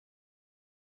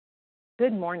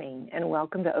Good morning and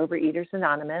welcome to Overeaters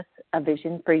Anonymous, a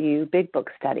Vision for You Big Book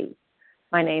Study.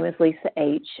 My name is Lisa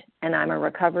H., and I'm a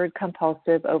recovered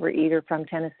compulsive overeater from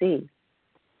Tennessee.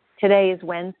 Today is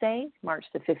Wednesday, March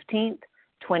the 15th,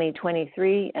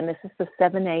 2023, and this is the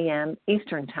 7 a.m.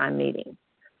 Eastern Time meeting.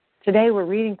 Today we're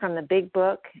reading from the Big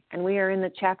Book, and we are in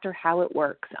the chapter How It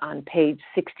Works on page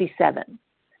 67.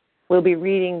 We'll be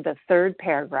reading the third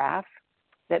paragraph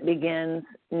that begins,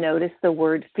 "Notice the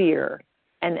word fear,"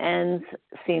 and ends,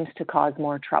 "seems to cause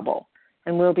more trouble."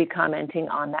 And we'll be commenting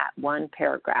on that one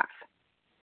paragraph.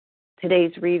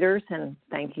 Today's readers, and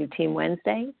thank you, Team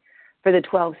Wednesday. For the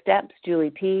 12 steps, Julie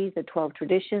P., the 12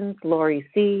 traditions, Lori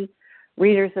C.,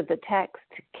 readers of the text,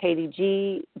 Katie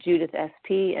G., Judith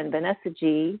S.P., and Vanessa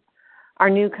G. Our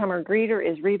newcomer greeter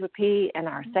is Reba P., and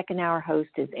our second hour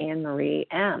host is Anne Marie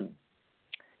M.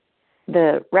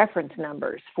 The reference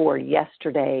numbers for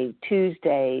yesterday,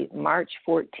 Tuesday, March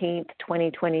 14th,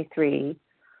 2023,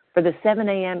 for the 7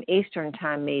 a.m. Eastern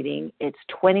Time meeting, it's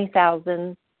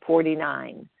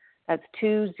 20,049. That's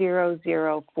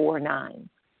 20049.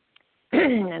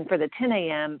 And for the 10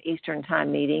 a.m. Eastern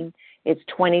Time meeting, it's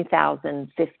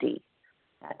 20,050.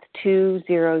 That's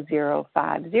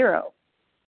 20050.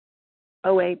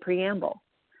 OA Preamble.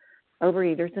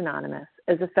 Overeaters Anonymous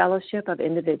is a fellowship of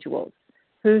individuals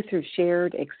who, through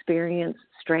shared experience,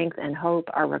 strength, and hope,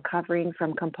 are recovering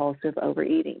from compulsive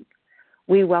overeating.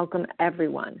 We welcome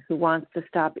everyone who wants to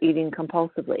stop eating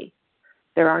compulsively.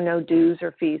 There are no dues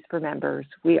or fees for members.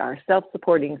 We are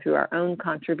self-supporting through our own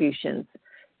contributions,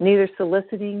 neither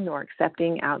soliciting nor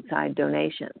accepting outside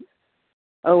donations.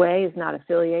 OA is not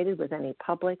affiliated with any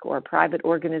public or private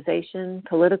organization,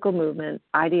 political movement,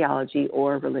 ideology,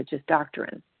 or religious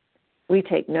doctrine. We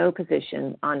take no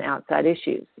position on outside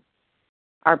issues.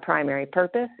 Our primary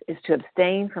purpose is to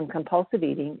abstain from compulsive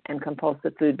eating and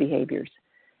compulsive food behaviors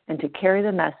and to carry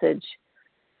the message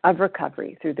of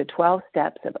recovery through the 12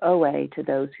 steps of OA to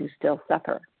those who still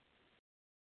suffer.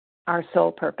 Our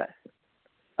sole purpose.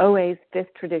 OA's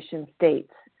fifth tradition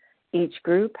states, each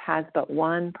group has but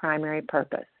one primary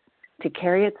purpose, to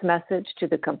carry its message to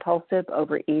the compulsive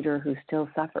overeater who still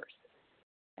suffers.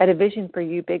 At a Vision for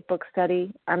You Big Book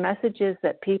Study, our message is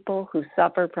that people who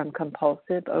suffer from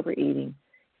compulsive overeating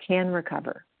can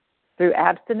recover through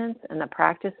abstinence and the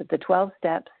practice of the 12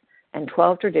 steps and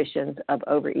 12 traditions of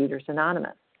Overeaters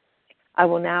Anonymous. I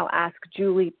will now ask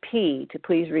Julie P. to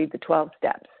please read the 12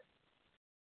 steps.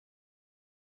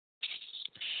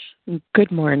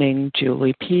 Good morning,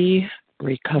 Julie P.,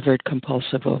 recovered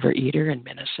compulsive overeater in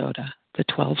Minnesota. The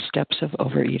 12 steps of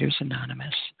Overeaters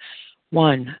Anonymous.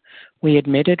 1. We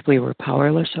admitted we were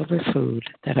powerless over food,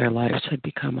 that our lives had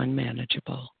become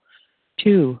unmanageable.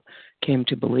 2. Came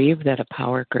to believe that a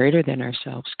power greater than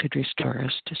ourselves could restore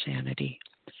us to sanity.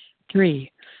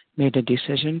 3. Made a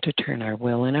decision to turn our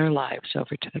will and our lives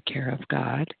over to the care of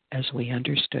God as we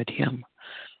understood Him.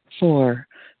 4.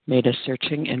 Made a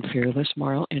searching and fearless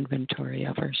moral inventory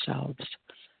of ourselves.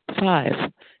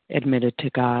 5. Admitted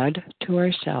to God, to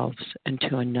ourselves, and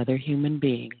to another human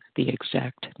being the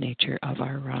exact nature of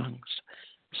our wrongs.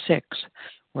 6.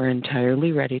 We're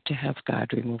entirely ready to have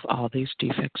God remove all these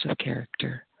defects of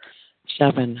character.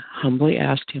 7. Humbly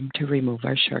asked Him to remove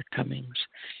our shortcomings.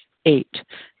 8.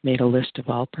 Made a list of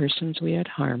all persons we had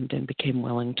harmed and became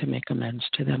willing to make amends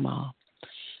to them all.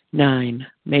 9.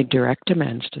 Made direct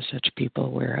amends to such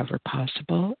people wherever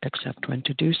possible, except when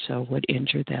to do so would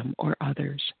injure them or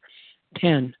others.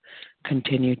 10.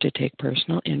 Continued to take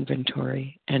personal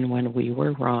inventory, and when we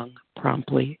were wrong,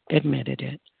 promptly admitted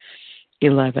it.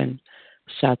 11.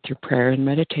 Sought through prayer and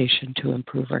meditation to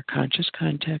improve our conscious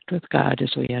contact with God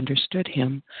as we understood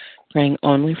Him, praying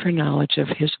only for knowledge of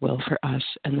His will for us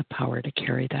and the power to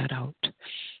carry that out.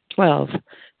 12.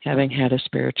 Having had a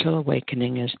spiritual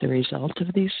awakening as the result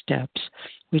of these steps,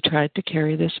 we tried to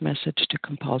carry this message to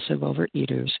compulsive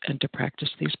overeaters and to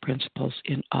practice these principles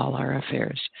in all our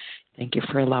affairs. Thank you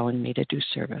for allowing me to do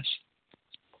service.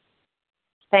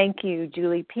 Thank you,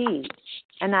 Julie P.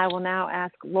 And I will now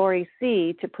ask Lori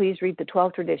C. to please read the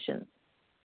 12 traditions.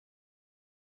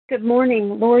 Good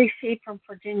morning, Lori C. from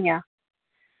Virginia.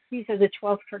 These are the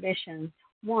 12 traditions.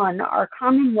 1. Our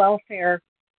common welfare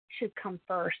should come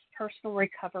first. Personal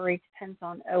recovery depends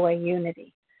on OA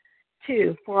unity.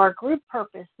 2. For our group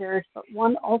purpose, there is but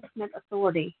one ultimate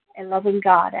authority, a loving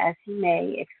God as He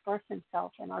may express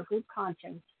Himself in our group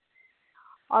conscience.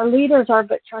 Our leaders are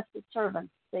but trusted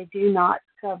servants. They do not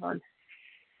govern.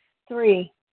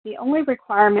 3. The only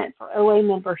requirement for OA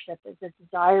membership is a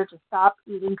desire to stop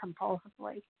eating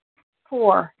compulsively.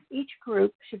 4. Each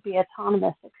group should be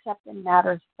autonomous except in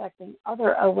matters affecting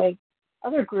other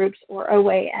groups or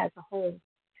OA as a whole.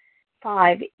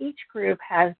 5. Each group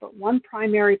has but one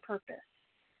primary purpose: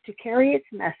 to carry its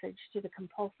message to the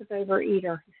compulsive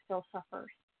overeater who still suffers.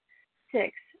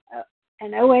 6.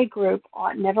 An OA group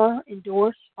ought never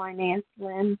endorse, finance,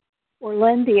 lend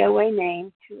the OA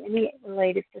name to any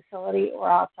related facility or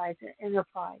outside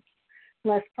enterprise,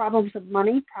 lest problems of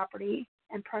money, property,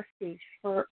 and prestige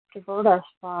divert us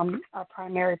from our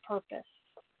primary purpose.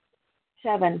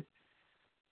 7.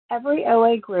 Every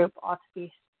OA group ought to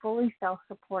be fully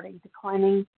self-supporting,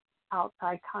 declining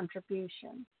outside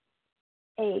contributions.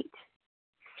 8.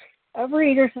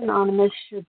 Overeaters Anonymous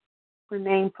should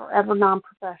remain forever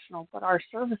non-professional, but our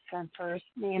service centers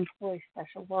may employ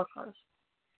special workers.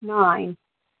 9.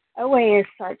 OA as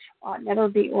such ought never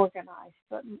be organized,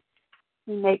 but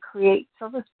we may create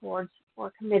service boards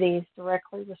or committees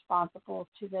directly responsible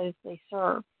to those they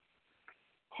serve.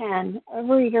 10.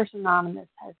 Overeaters Anonymous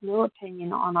has no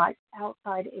opinion on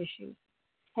outside issues.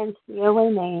 Hence, the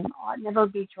OA name ought never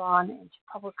be drawn into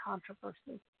public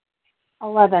controversy.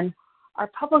 11. Our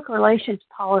public relations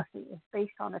policy is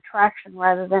based on attraction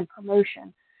rather than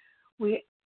promotion. We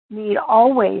need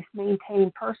always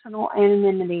maintain personal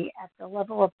anonymity at the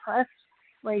level of press,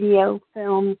 radio,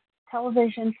 film,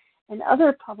 television, and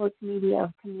other public media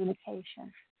of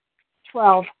communication.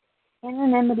 12.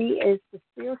 Anonymity is the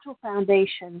spiritual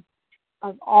foundation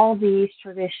of all these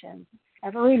traditions,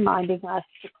 ever reminding us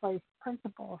to place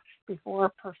principles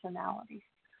before personalities.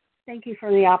 Thank you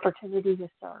for the opportunity to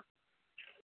serve.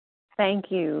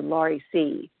 Thank you, Laurie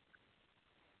C.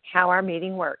 How our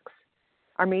meeting works.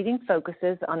 Our meeting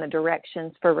focuses on the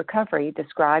directions for recovery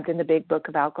described in the Big Book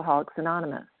of Alcoholics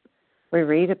Anonymous. We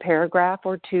read a paragraph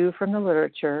or two from the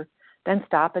literature, then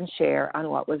stop and share on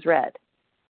what was read.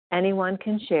 Anyone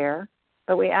can share,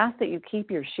 but we ask that you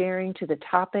keep your sharing to the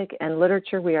topic and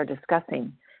literature we are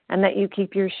discussing, and that you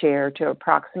keep your share to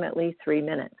approximately 3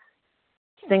 minutes.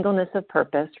 Singleness of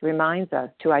purpose reminds us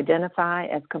to identify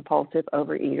as compulsive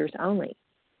overeaters only.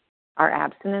 Our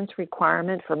abstinence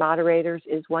requirement for moderators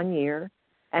is 1 year,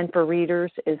 and for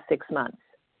readers is 6 months.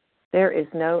 There is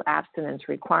no abstinence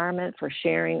requirement for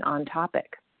sharing on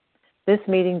topic. This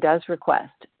meeting does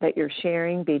request that your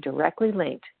sharing be directly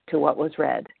linked to what was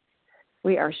read.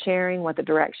 We are sharing what the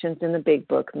directions in the Big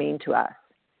Book mean to us.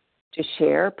 To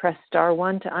share, press star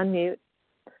 1 to unmute.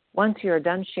 Once you are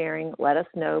done sharing, let us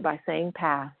know by saying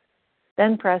pass.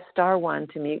 Then press star 1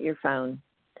 to mute your phone.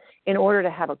 In order to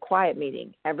have a quiet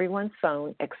meeting, everyone's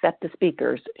phone except the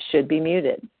speaker's should be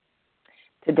muted.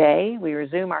 Today, we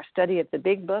resume our study of the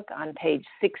Big Book on page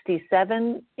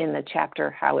 67 in the chapter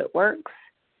How It Works.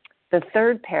 The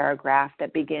third paragraph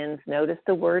that begins, notice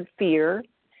the word fear,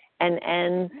 and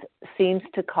ends, seems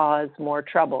to cause more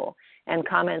trouble. And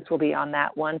comments will be on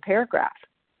that one paragraph.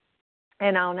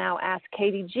 And I'll now ask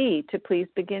Katie G. to please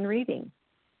begin reading.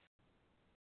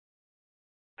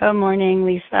 Good morning,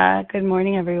 Lisa. Good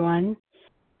morning, everyone.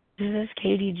 This is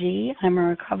Katie G. I'm a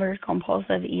recovered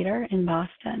compulsive eater in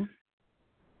Boston.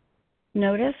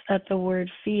 Notice that the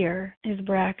word fear is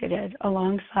bracketed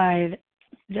alongside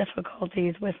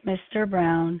difficulties with Mr.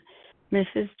 Brown,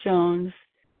 Mrs. Jones,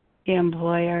 the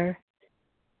employer,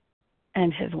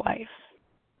 and his wife.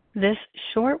 This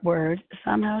short word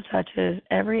somehow touches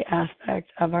every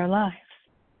aspect of our lives.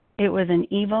 It was an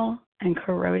evil and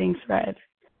corroding thread.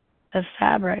 The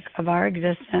fabric of our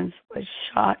existence was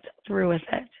shot through with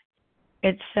it.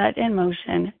 It set in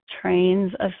motion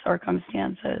trains of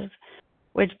circumstances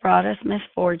which brought us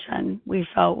misfortune we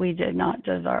felt we did not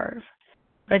deserve.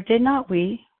 But did not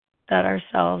we, that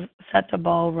ourselves, set the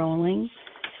ball rolling?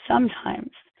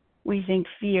 Sometimes we think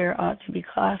fear ought to be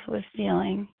classed with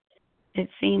feeling. It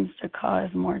seems to cause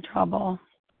more trouble.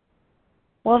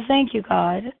 Well, thank you,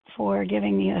 God, for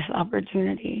giving me this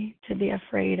opportunity to be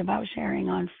afraid about sharing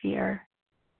on fear.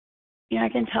 I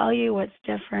can tell you what's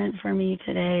different for me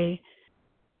today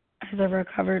as a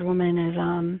recovered woman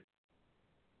is,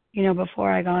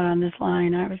 before I got on this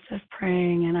line, I was just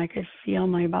praying and I could feel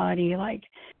my body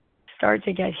start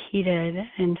to get heated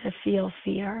and to feel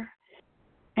fear.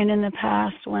 And in the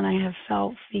past, when I have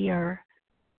felt fear,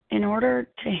 in order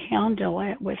to handle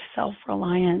it with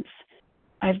self-reliance,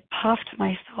 I've puffed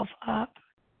myself up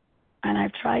and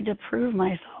I've tried to prove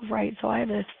myself right. So I have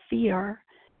this fear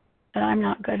that I'm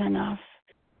not good enough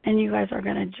and you guys are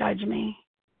going to judge me,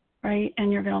 right?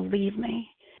 And you're going to leave me.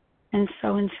 And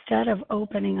so instead of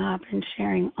opening up and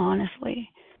sharing honestly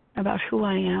about who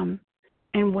I am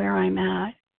and where I'm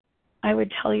at, I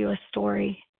would tell you a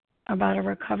story about a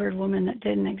recovered woman that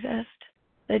didn't exist,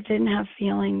 that didn't have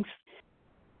feelings.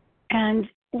 And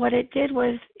what it did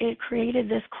was it created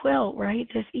this quilt, right?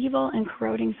 This evil and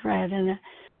corroding thread. And the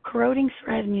corroding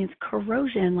thread means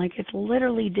corrosion, like it's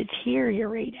literally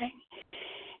deteriorating.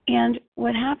 And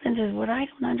what happens is, what I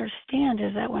don't understand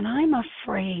is that when I'm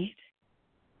afraid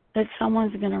that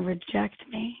someone's going to reject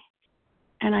me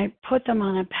and I put them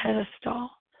on a pedestal,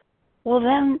 well,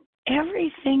 then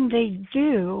everything they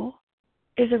do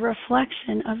is a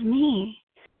reflection of me.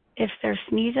 If they're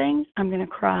sneezing, I'm going to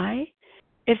cry.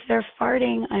 If they're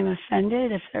farting, I'm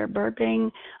offended. If they're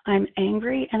burping, I'm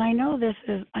angry. And I know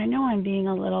I'm being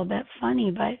a little bit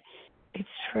funny, but it's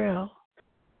true.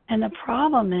 And the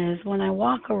problem is when I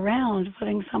walk around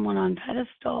putting someone on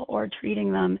pedestal or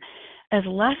treating them as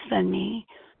less than me,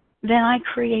 then I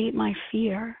create my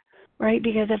fear, right?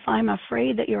 Because if I'm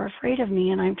afraid that you're afraid of me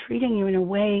and I'm treating you in a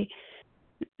way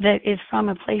that is from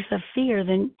a place of fear,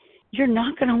 then you're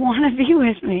not going to want to be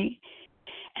with me.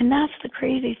 And that's the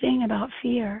crazy thing about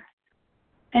fear.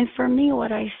 And for me,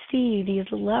 what I see, these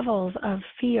levels of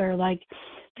fear, like,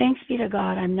 thanks be to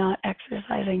God, I'm not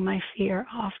exercising my fear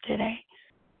off today,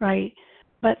 right?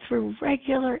 But through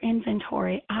regular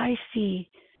inventory, I see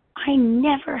I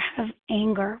never have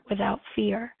anger without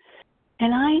fear.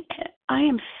 And I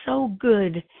am so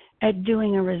good at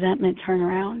doing a resentment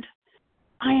turnaround.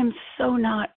 I am so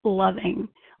not loving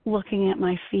looking at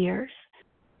my fears,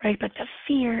 right? But the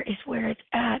fear is where it's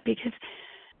at, because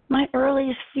my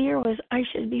earliest fear was I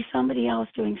should be somebody else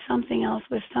doing something else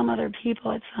with some other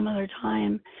people at some other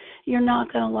time. You're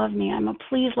not going to love me. I'm a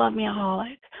please love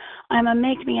me-aholic. I'm a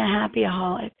make me a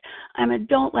happy-aholic. I'm a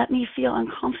don't let me feel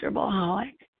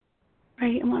uncomfortable-aholic,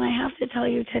 right? And what I have to tell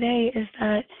you today is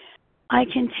that I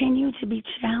continue to be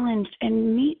challenged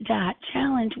and meet that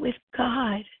challenge with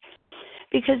God.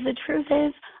 Because the truth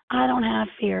is, I don't have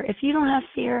fear. If you don't have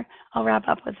fear, I'll wrap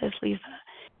up with this, Lisa.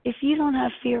 If you don't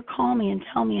have fear, call me and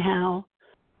tell me how.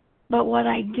 But what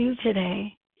I do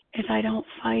today is I don't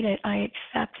fight it. I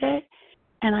accept it,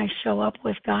 and I show up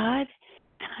with God.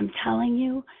 And I'm telling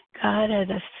you, God has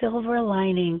a silver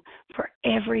lining for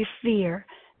every fear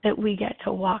that we get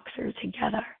to walk through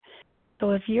together.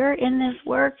 So if you're in this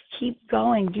work, keep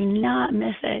going. Do not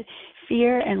miss it.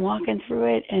 Fear and walking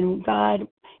through it, and God,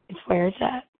 it's where it's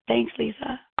at. Thanks,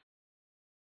 Lisa.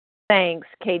 Thanks,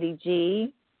 Katie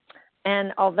G.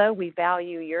 And although we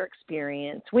value your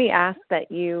experience, we ask that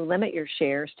you limit your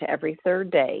shares to every third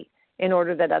day in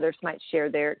order that others might share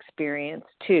their experience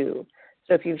too.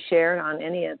 So if you've shared on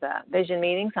any of the vision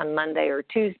meetings on Monday or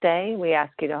Tuesday, we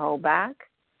ask you to hold back.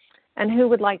 And who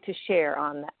would like to share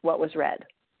on what was read?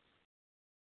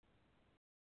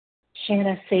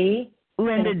 Shanna C.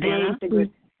 Linda D.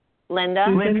 Linda.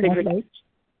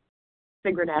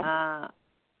 Sigrid F.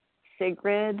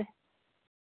 Sigrid.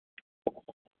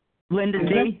 Linda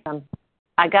D.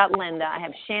 I got Linda. I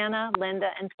have Shanna, Linda,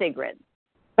 and Sigrid.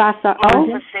 Vasa O.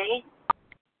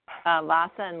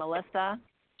 Vasa and Melissa.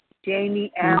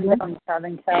 Jamie M. from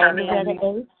Southern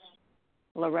Jamie.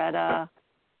 Loretta.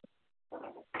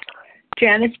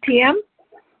 Janice PM.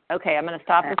 Okay, I'm going to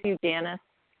stop with you, Janice.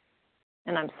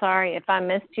 And I'm sorry if I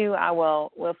missed you.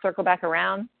 We'll circle back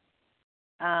around,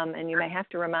 and you may have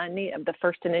to remind me of the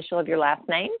first initial of your last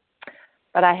name.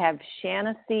 But I have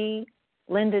Shanna C.,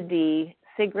 Linda D.,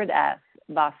 Sigrid S.,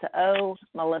 Vasa O.,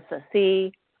 Melissa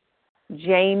C.,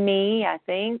 Jamie, I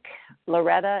think,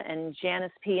 Loretta, and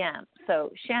Janice PM.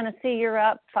 So Shanna C., you're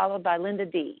up, followed by Linda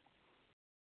D.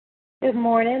 Good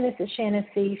morning. This is Shanna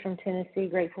C. from Tennessee,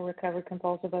 grateful, recovered,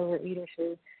 compulsive overeater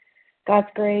through God's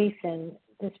grace and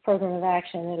this program of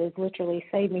action that has literally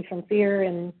saved me from fear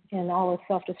and all the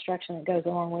self-destruction that goes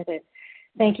along with it.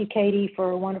 Thank you, Katie, for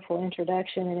a wonderful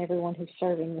introduction and everyone who's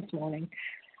serving this morning.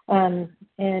 And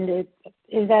it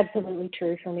is absolutely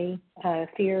true for me.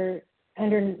 Fear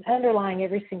underlying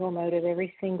every single motive,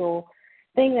 every single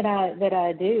thing that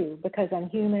I do, because I'm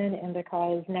human and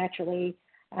because naturally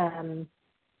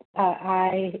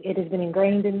it has been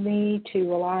ingrained in me to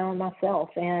rely on myself.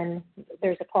 And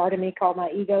there's a part of me called my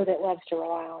ego that loves to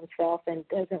rely on self and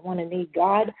doesn't want to need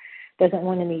God, doesn't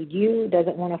want to need you,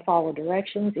 doesn't want to follow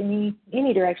directions,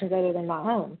 any directions other than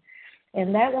my own.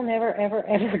 And that will never, ever,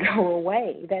 ever go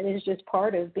away. That is just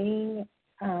part of being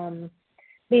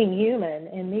human,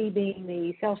 and me being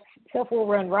the self-will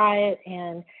run riot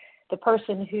and the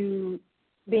person who,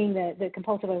 being the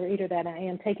compulsive overeater that I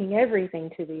am, taking everything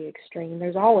to the extreme.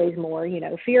 There's always more.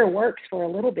 Fear works for a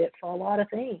little bit for a lot of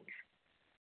things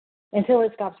until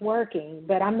it stops working.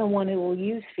 But I'm the one who will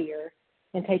use fear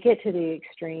and take it to the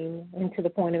extreme and to the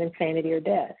point of insanity or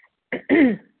death.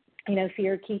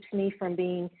 Fear keeps me from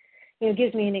being,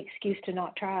 gives me an excuse to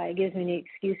not try. It gives me an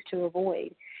excuse to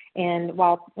avoid. And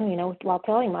while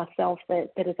telling myself that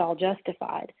it's all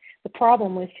justified, the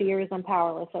problem with fear is I'm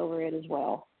powerless over it as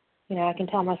well. I can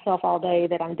tell myself all day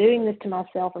that I'm doing this to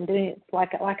myself. I'm doing it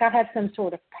like I have some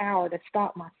sort of power to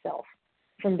stop myself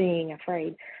from being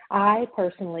afraid. I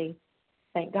personally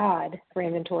thank God for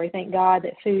inventory. Thank God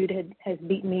that food has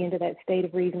beaten me into that state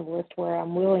of reasonableness where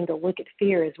I'm willing to look at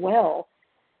fear as well.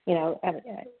 You know,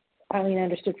 I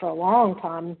understood for a long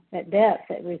time at depth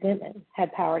that resentment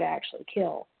had power to actually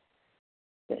kill.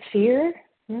 But fear,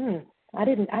 I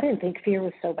didn't think fear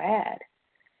was so bad.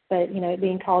 But, you know, it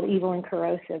being called evil and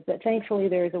corrosive. But thankfully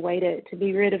there's a way to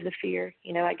be rid of the fear.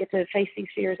 You know, I get to face these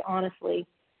fears honestly,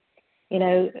 you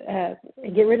know,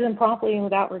 get rid of them promptly and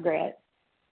without regret.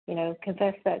 You know,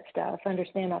 confess that stuff,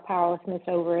 understand my powerlessness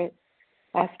over it,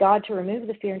 ask God to remove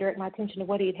the fear and direct my attention to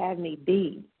what he'd have me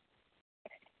be.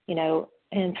 You know,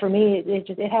 and for me,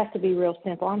 it has to be real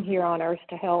simple. I'm here on earth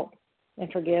to help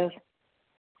and forgive.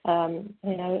 You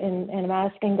know, and I'm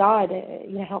asking God,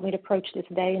 you know, help me to approach this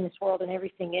day and this world and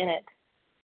everything in it,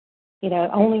 you know,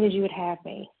 only as you would have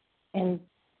me. And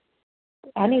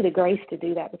I need the grace to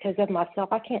do that because of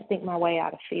myself. I can't think my way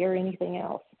out of fear or anything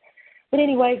else. But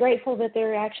anyway, grateful that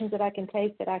there are actions that I can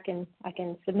take, that I can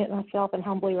submit myself and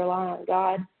humbly rely on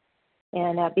God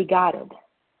and be guided.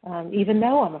 Even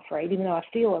though I'm afraid, even though I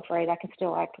feel afraid, I can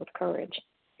still act with courage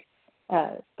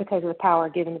because of the power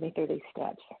given to me through these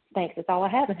steps. Thanks. That's all I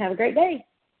have, and have a great day.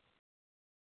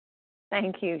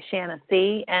 Thank you, Shanna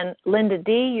C. And Linda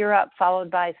D., you're up,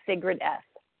 followed by Sigrid S.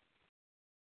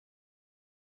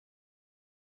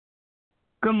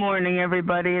 Good morning,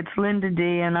 everybody. It's Linda D.,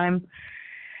 and I'm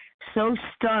so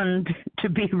stunned to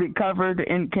be recovered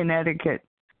in Connecticut.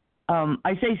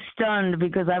 I say stunned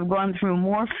because I've gone through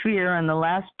more fear in the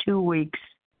last 2 weeks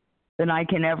than I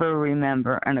can ever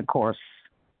remember. And, of course,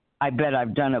 I bet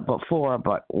I've done it before,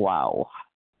 but wow.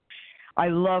 I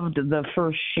loved the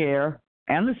first share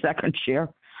and the second share.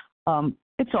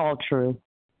 It's all true.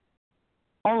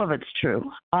 All of it's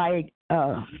true. I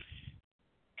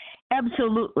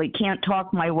absolutely can't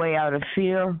talk my way out of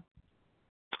fear.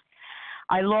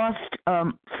 I lost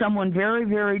someone very,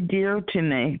 very dear to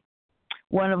me,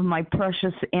 one of my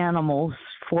precious animals,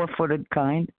 4-footed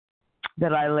kind,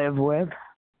 that I live with.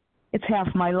 It's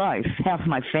half my life, half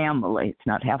my family. It's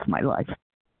not half my life.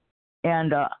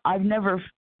 And I've never,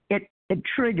 it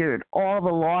triggered all the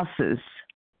losses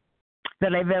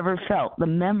that I've ever felt, the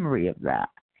memory of that.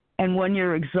 And when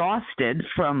you're exhausted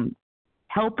from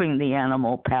helping the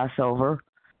animal pass over,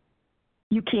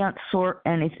 you can't sort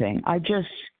anything. I just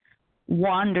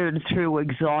wandered through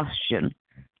exhaustion.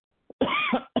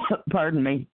 Pardon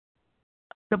me.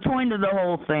 The point of the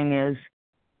whole thing is,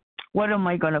 what am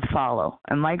I going to follow?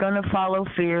 Am I going to follow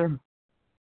fear,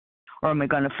 or am I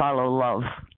going to follow love?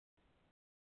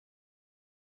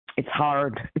 It's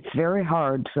hard. It's very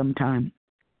hard sometimes.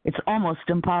 It's almost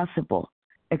impossible,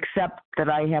 except that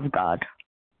I have God.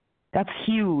 That's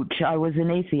huge. I was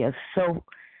an atheist. So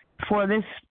for this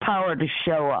power to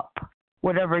show up,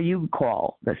 whatever you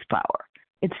call this power,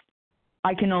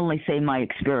 I can only say my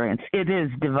experience. It is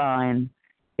divine.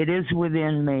 It is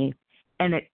within me,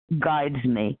 and it guides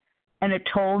me. And it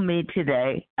told me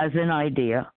today, as an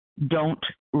idea, don't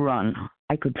run.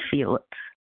 I could feel it.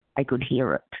 I could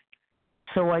hear it.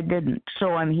 So I didn't. So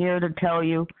I'm here to tell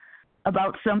you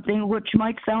about something which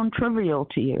might sound trivial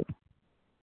to you.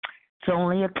 It's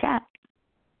only a cat.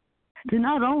 It's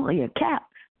not only a cat.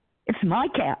 It's my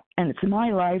cat, and it's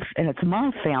my life, and it's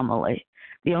my family.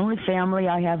 The only family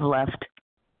I have left,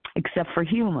 except for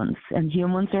humans, and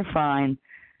humans are fine.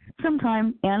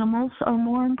 Sometimes animals are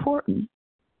more important.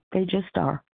 They just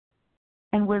are.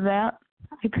 And with that,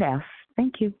 I pass.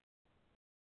 Thank you.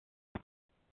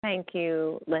 Thank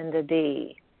you, Linda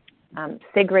D.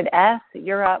 Sigrid S.,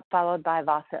 you're up, followed by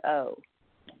Vasa O.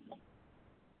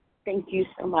 Thank you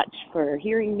so much for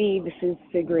hearing me. This is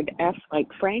Sigrid F., like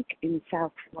Frank, in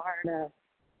South Florida.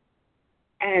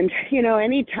 And, you know,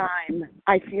 anytime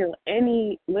I feel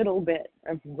any little bit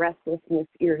of restlessness,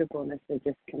 irritableness, or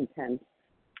discontent,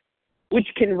 which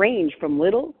can range from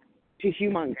little to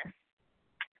humongous,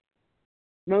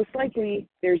 most likely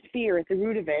there's fear at the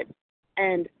root of it.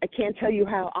 And I can't tell you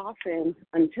how often,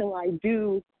 until I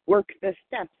do work the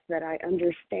steps, that I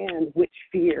understand which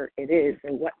fear it is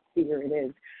and what fear it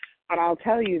is. But I'll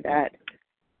tell you that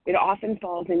it often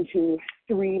falls into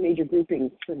 3 major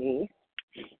groupings for me.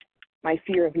 My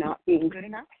fear of not being good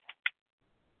enough,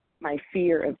 my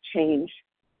fear of change,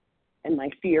 and my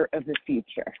fear of the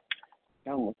future.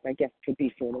 Almost, I guess, could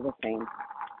be sort of the same.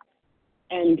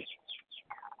 And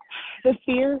the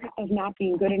fear of not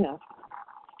being good enough,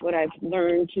 what I've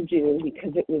learned to do,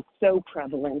 because it was so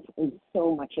prevalent in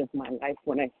so much of my life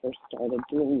when I first started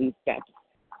doing these steps,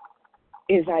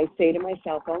 is I say to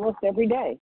myself almost every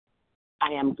day,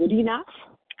 I am good enough,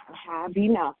 I have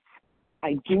enough,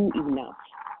 I do enough,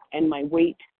 and my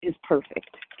weight is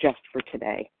perfect just for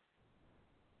today.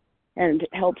 And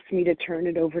it helps me to turn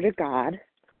it over to God,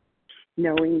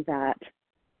 knowing that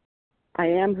I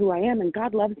am who I am and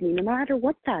God loves me no matter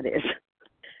what that is.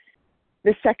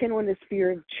 The second one is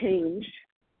fear of change.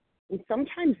 And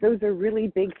sometimes those are really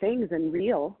big things and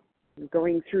real. I'm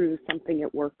going through something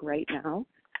at work right now,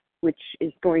 which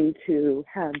is going to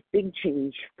have big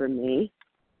change for me.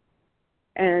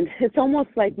 And it's almost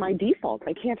like my default.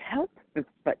 I can't help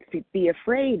but be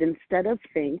afraid instead of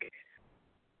think,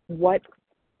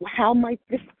 how might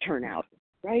this turn out,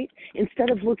 right?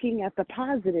 Instead of looking at the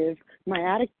positive, my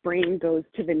addict brain goes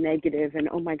to the negative and,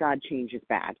 oh my God, change is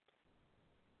bad.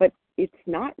 But it's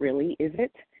not really, is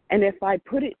it? And if I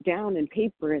put it down in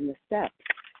paper in the steps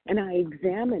and I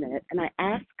examine it and I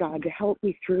ask God to help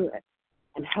me through it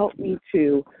and help me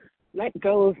to let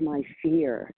go of my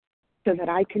fear so that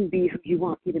I can be who you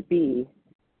want me to be,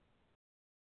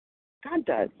 God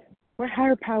does. My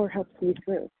higher power helps me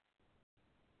through.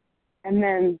 And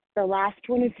then the last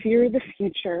one is fear of the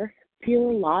future. Feel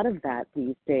a lot of that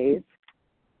these days.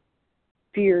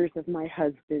 Fears of my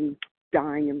husband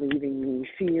dying and leaving me.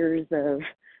 Fears of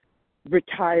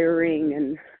retiring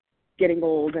and getting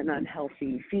old and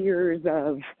unhealthy. Fears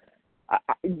of,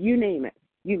 you name it.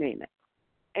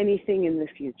 Anything in the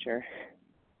future.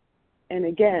 And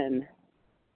again,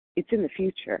 it's in the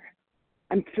future.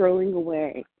 I'm throwing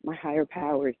away my higher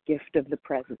power's gift of the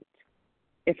present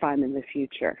if I'm in the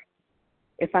future.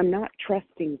 If I'm not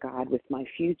trusting God with my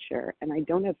future and I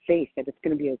don't have faith that it's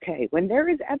going to be okay, when there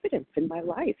is evidence in my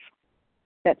life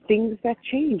that things that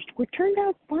changed were turned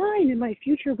out fine and my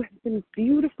future has been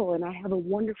beautiful and I have a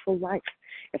wonderful life,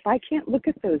 if I can't look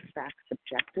at those facts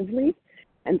objectively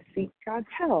and seek God's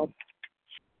help,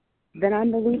 then I'm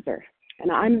the loser.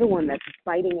 And I'm the one that's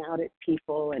fighting out at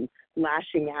people and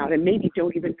lashing out and maybe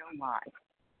don't even know why.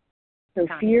 So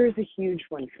fear is a huge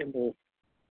one for me.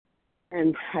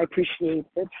 And I appreciate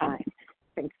the time.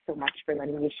 Thanks so much for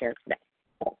letting me share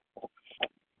today.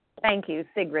 Thank you,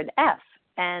 Sigrid F.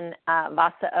 And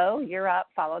Vasa O., you're up,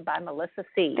 followed by Melissa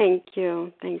C. Thank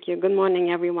you. Good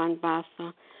morning, everyone.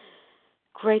 Vasa.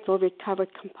 Grateful, recovered,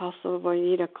 compulsive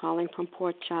overeater calling from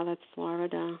Port Charlotte,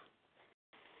 Florida.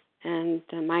 And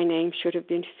my name should have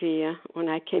been Fear. When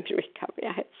I came to recovery,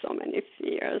 I had so many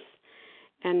fears.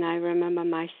 And I remember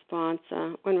my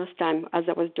sponsor, when it was time, as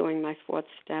I was doing my fourth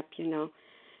step, then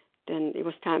it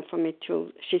was time for me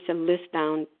she said, list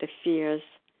down the fears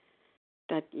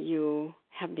that you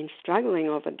have been struggling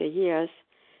over the years,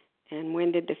 and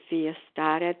when did the fear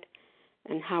started,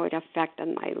 and how it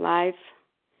affected my life.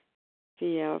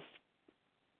 Fear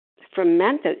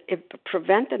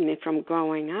prevented me from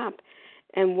growing up,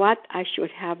 and what I should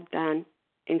have done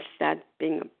instead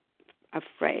being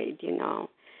afraid,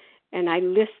 And I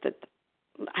listed,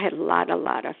 I had a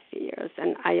lot of fears,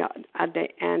 and at the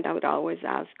end I would always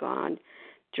ask God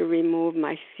to remove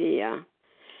my fear.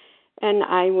 And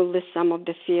I will list some of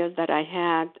the fears that I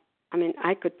had.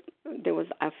 There was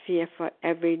a fear for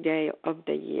every day of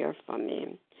the year for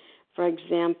me. For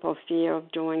example, fear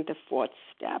of doing the fourth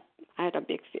step. I had a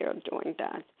big fear of doing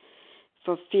that.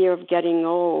 For fear of getting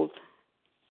old.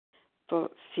 For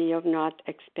fear of not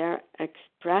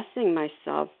expressing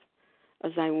myself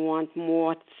as I want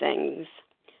more things.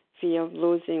 Fear of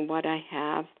losing what I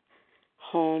have,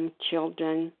 home,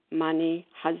 children, money,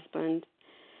 husband.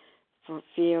 For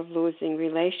fear of losing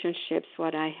relationships,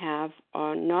 what I have,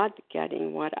 or not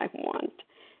getting what I want.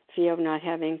 Fear of not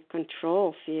having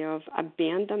control, fear of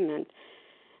abandonment,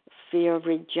 fear of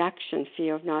rejection,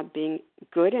 fear of not being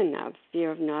good enough, fear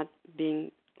of not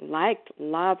being liked,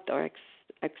 loved, or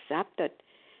accepted.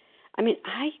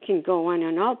 I can go on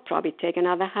and I'll probably take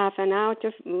another half an hour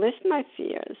to list my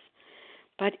fears.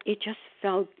 But it just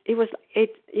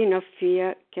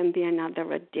fear can be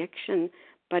another addiction,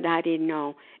 but I didn't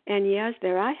know. And yes,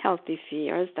 there are healthy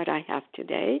fears that I have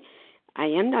today. I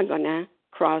am not going to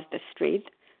cross the street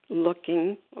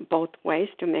looking both ways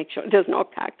to make sure there's no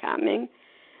car coming.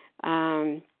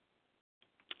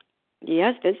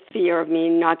 Yes, there's fear of me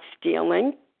not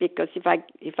stealing, because if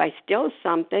I steal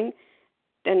something,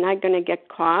 then I'm going to get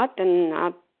caught and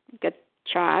I'll get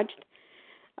charged.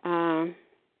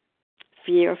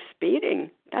 Fear of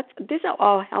speeding. These are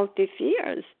all healthy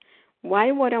fears.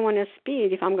 Why would I want to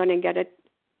speed if I'm going to get a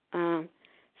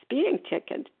speeding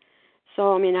ticket?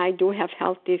 So, I do have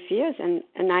healthy fears,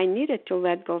 and I needed to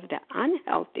let go of the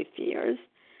unhealthy fears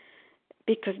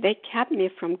because they kept me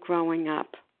from growing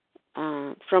up,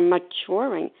 from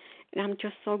maturing. And I'm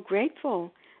just so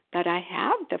grateful that I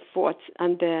have the fourth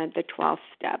and the 12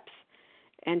 steps,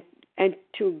 and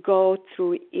to go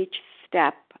through each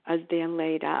step as they're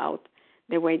laid out,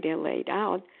 the way they're laid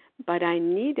out. But I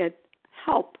needed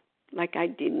help like I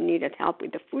didn't needed help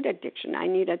with the food addiction. I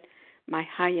needed my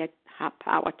higher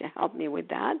power to help me with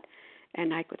that.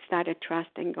 And I started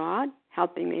trusting God,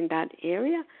 helping me in that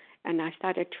area. And I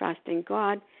started trusting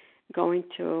God, going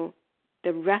to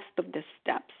the rest of the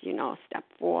steps, step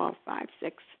 4, 5,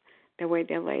 6, the way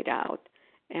they're laid out.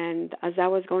 And as I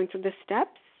was going through the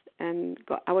steps, and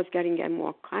I was getting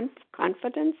more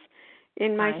confidence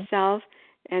in myself,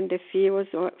 and the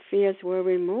fears were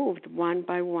removed one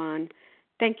by one.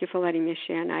 Thank you for letting me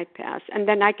share, and I pass. And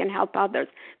then I can help others,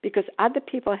 because other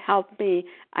people help me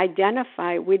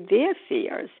identify with their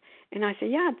fears. And I say,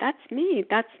 yeah, that's me.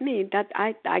 That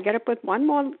I got to put one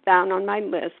more down on my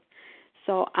list.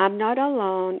 So I'm not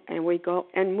alone, and we go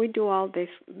and we do all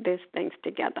these things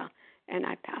together. And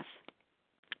I pass.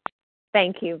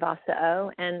 Thank you, Vasa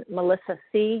O. And Melissa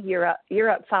C., you're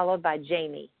up, followed by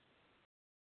Jamie.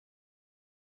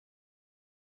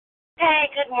 Hey,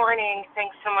 good morning.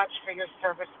 Thanks so much for your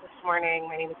service this morning.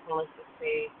 My name is Melissa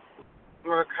C. I'm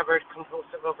a recovered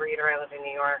compulsive overeater. I live in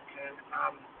New York. And,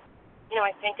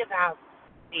 I think about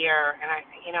fear, and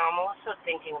I'm also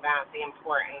thinking about the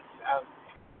importance of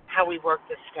how we work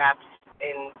the steps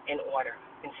in order,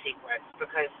 in sequence.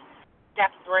 Because step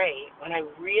 3, when I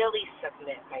really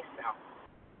submit myself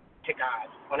to God,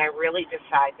 when I really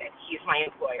decide that He's my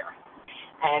employer,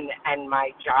 and my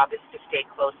job is to stay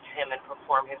close to Him and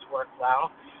perform His work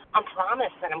well, I'm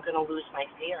promised that I'm going to lose my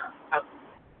fear of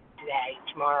today,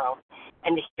 tomorrow,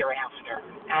 and the hereafter.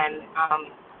 And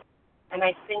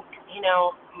I think,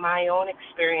 my own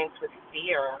experience with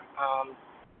fear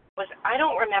was I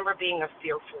don't remember being a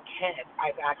fearful kid.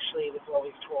 I actually was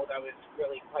always told I was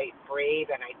really quite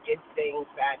brave, and I did things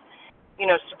that,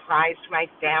 surprised my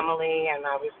family, and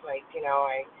I was like,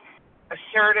 I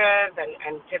assertive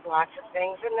and did lots of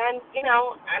things. And then,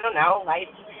 I don't know, life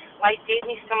gave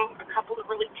me a couple of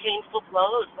really painful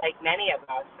blows, like many of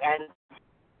us. And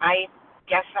I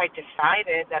guess I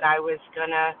decided that I was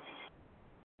going to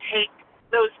take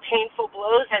those painful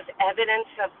blows as evidence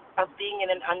of being in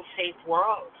an unsafe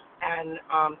world. And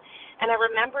I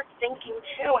remember thinking,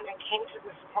 too, and I came to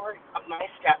this part of my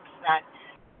steps that,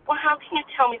 well, how can you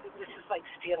tell me that this is like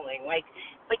stealing? Like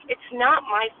it's not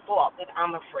my fault that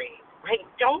I'm afraid. Right?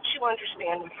 Don't you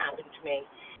understand what happened to me?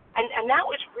 And that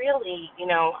was really,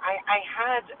 I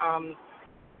had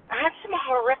some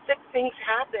horrific things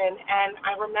happen, and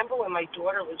I remember when my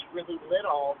daughter was really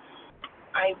little,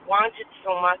 I wanted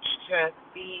so much to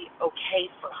be okay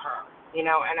for her, and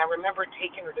I remember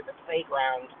taking her to the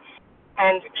playground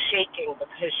and shaking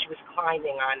because she was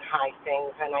climbing on high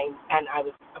things, and I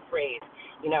was afraid.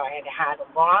 I had a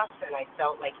loss, and I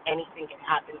felt like anything could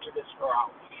happen to this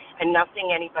girl. And nothing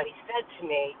anybody said to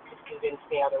me could convince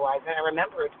me otherwise. And I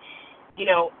remembered,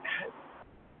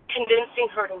 convincing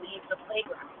her to leave the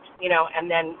playground, and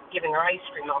then giving her ice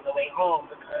cream on the way home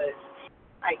because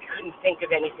I couldn't think of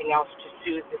anything else to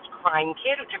soothe this crying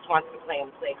kid who just wants to play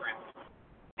in the playground.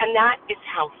 And that is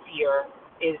how fear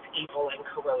is evil and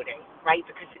corroding, right?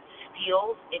 Because it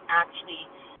steals. It actually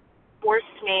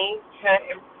forced me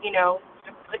to,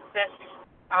 to put this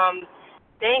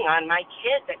thing on my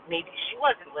kid that maybe she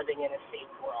wasn't living in a safe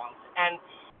world. And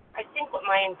I think what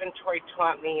my inventory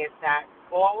taught me is that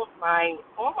all my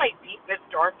deepest,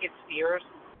 darkest fears,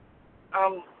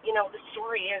 the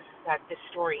story is that this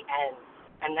story ends,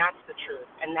 and that's the truth,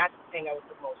 and that's the thing I was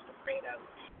the most afraid of.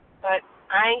 But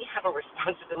I have a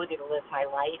responsibility to live my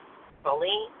life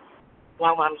fully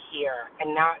while I'm here,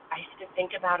 and not, I used to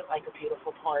think about it like a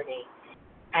beautiful party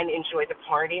and enjoy the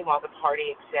party while the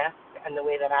party exists. And the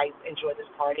way that I enjoy this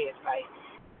party is by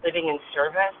living in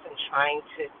service and trying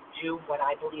to do what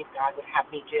I believe God would have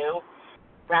me do,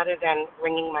 rather than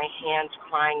wringing my hands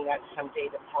crying that someday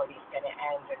the party's going to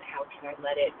end and how can I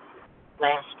let it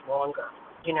last longer,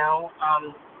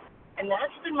 And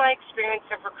that's been my experience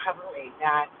of recovery,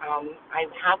 that I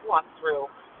have walked through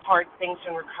hard things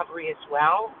in recovery as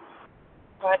well,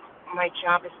 but my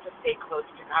job is to stay close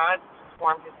to God,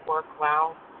 perform His work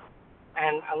well,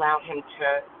 and allow Him to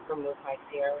remove my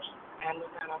fears. And with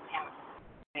that, I'll pass.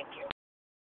 Thank you.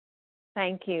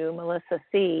 Thank you, Melissa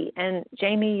C. And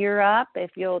Jamie, you're up.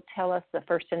 If you'll tell us the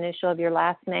first initial of your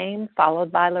last name,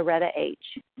 followed by Loretta H.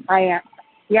 I am.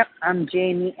 Yep, I'm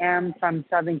Jamie M. from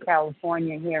Southern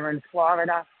California here in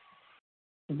Florida,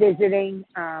 visiting.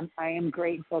 I am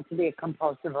grateful to be a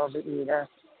compulsive overeater,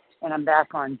 and I'm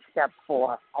back on step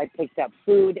 4. I picked up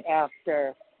food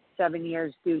after 7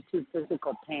 years due to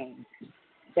physical pain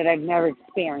that I've never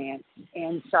experienced.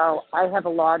 And so I have a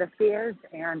lot of fears,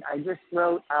 and I just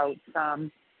wrote out some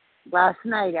last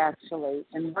night, actually,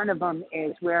 and one of them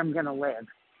is where I'm going to live.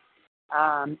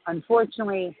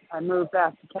 Unfortunately, I moved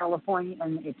back to California,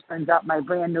 and it turns out my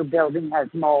brand new building has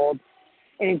mold,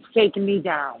 and it's taken me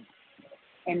down.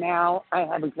 And now I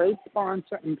have a great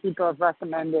sponsor, and people have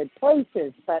recommended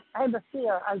places, but I have a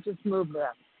fear. I just moved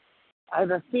there. I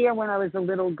have a fear when I was a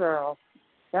little girl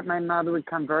that my mother would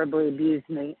come verbally abuse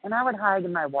me, and I would hide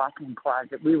in my walk-in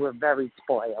closet. We were very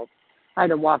spoiled. I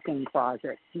had a walk-in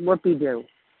closet, whoopee-doo.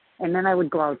 And then I would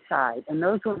go outside, and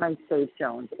those were my safe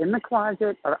zones, in the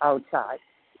closet or outside.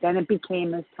 Then it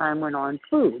became, as time went on,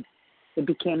 food. It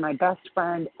became my best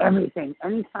friend, everything.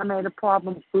 Anytime I had a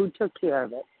problem, food took care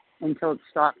of it until it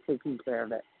stopped taking care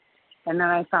of it. And then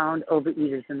I found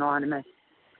Overeaters Anonymous,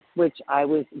 which I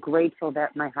was grateful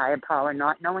that my higher power,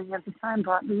 not knowing at the time,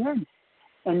 brought me in.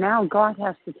 And now God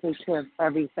has to take care of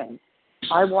everything.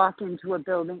 I walk into a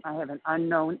building, I have an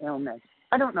unknown illness.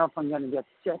 I don't know if I'm going to get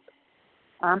sick.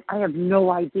 I have no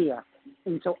idea.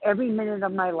 And so every minute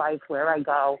of my life where I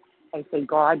go, I say,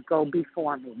 God, go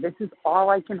before me. This is all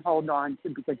I can hold on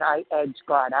to because I edged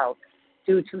God out.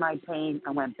 Due to my pain,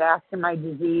 I went back to my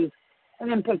disease. I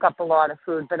didn't pick up a lot of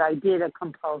food, but I did a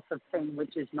compulsive thing,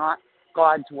 which is not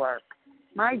God's work.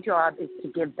 My job is to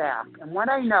give back. And what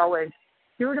I know is,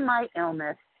 due to my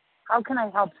illness, how can I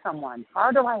help someone?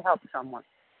 How do I help someone?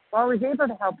 Well, I was able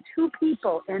to help 2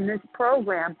 people in this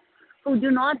program who do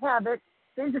not have it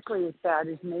physically as bad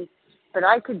as me, but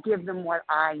I could give them what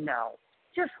I know.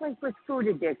 Just like with food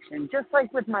addiction, just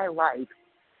like with my life.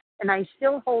 And I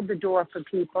still hold the door for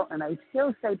people, and I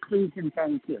still say please and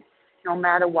thank you, no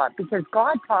matter what, because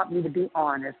God taught me to be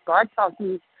honest. God taught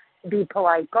me to be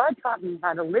polite. God taught me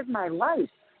how to live my life.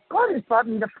 God has brought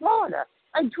me to Florida.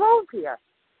 I drove here.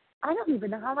 I don't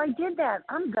even know how I did that.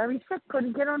 I'm very sick,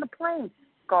 couldn't get on a plane.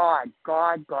 God.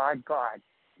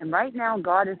 And right now,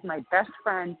 God is my best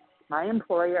friend, my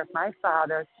employer, my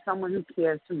father, someone who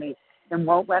cares for me and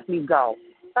won't let me go.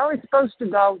 If I was supposed to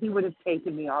go, he would have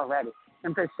taken me already.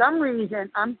 And for some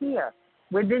reason, I'm here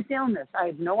with this illness. I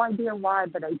have no idea why,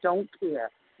 but I don't care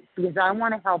because I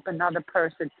want to help another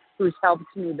person who's helped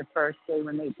me the first day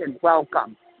when they said,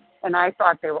 welcome. And I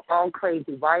thought they were all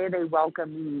crazy. Why are they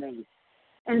welcoming me?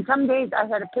 And some days I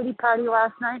had a pity party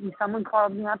last night, and someone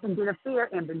called me up and did a fear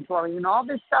inventory and all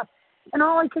this stuff. And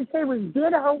all I could say was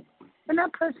ditto. And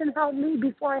that person helped me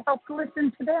before I helped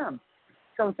listen to them.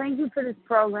 So thank you for this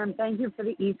program. Thank you for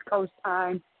the East Coast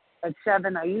time at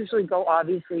 7. I usually go,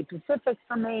 obviously, Pacific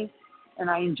for me. And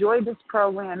I enjoy this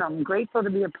program. I'm grateful to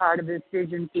be a part of this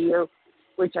Vision for You,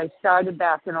 which I started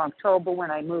back in October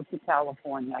when I moved to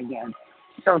California again.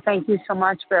 So thank you so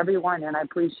much for everyone, and I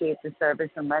appreciate the service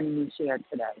and letting me share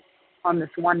today on this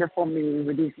wonderful meeting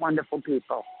with these wonderful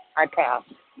people. I pass.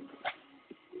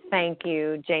 Thank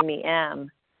you, Jamie M.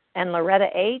 And Loretta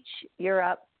H., you're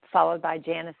up, followed by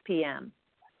Janice PM.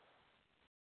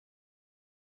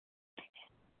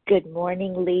 Good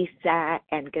morning, Lisa,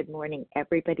 and good morning,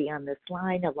 everybody on this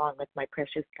line, along with my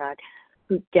precious God,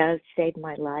 who does save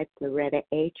my life, Loretta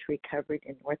H., recovered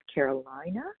in North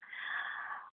Carolina.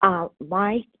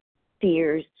 My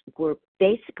fears were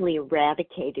basically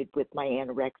eradicated with my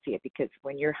anorexia because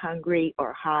when you're hungry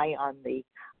or high on the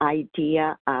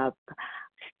idea of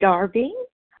starving,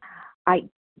 I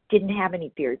didn't have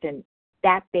any fears. And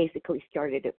that basically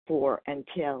started at 4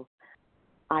 until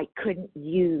I couldn't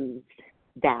use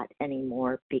that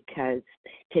anymore because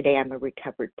today I'm a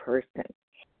recovered person.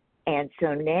 And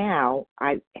so now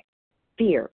I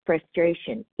fear,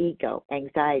 frustration, ego,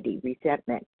 anxiety,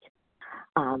 resentment.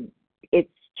 It's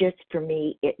just, for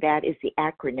me, that is the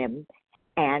acronym,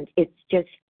 and it's just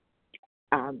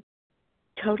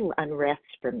total unrest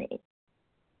for me.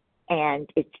 And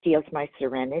it steals my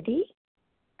serenity.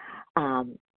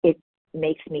 It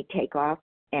makes me take off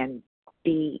and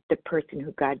be the person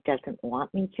who God doesn't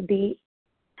want me to be.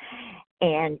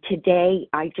 And today,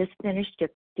 I just finished a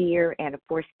fear and a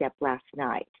 4-step last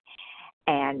night.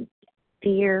 And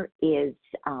fear is,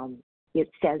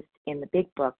 it says in the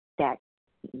big book that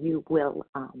you will,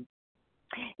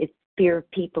 it's fear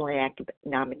of people and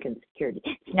economic insecurity.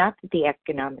 It's not that the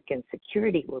economic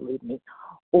insecurity will leave me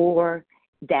or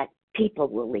that people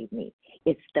will leave me.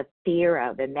 It's the fear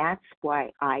of, and that's why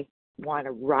I want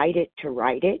to write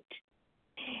it.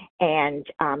 And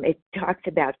it talks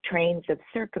about trains of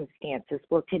circumstances.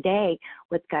 Well, today,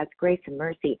 with God's grace and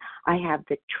mercy, I have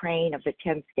the train of the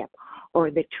 10-step or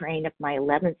the train of my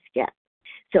 11th step.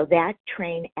 So that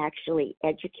train actually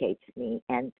educates me,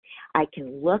 and I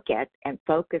can look at and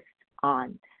focus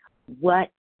on what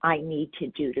I need to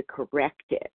do to correct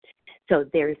it. So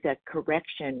there's a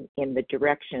correction in the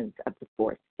directions of the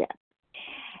 4th step.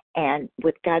 And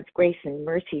with God's grace and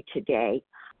mercy today,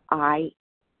 I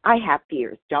have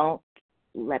fears. Don't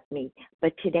let me,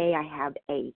 but today I have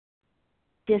a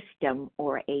system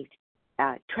or a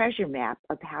treasure map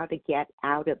of how to get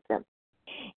out of them.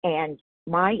 And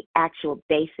my actual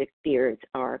basic fears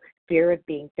are fear of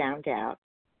being found out,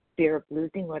 fear of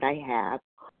losing what I have,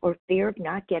 or fear of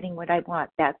not getting what I want.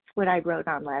 That's what I wrote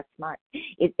on last month.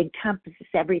 It encompasses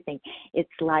everything. It's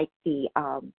like the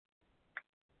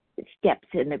steps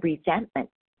in the resentment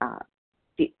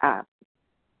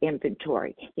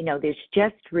inventory. You know, there's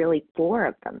just really 4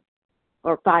 of them,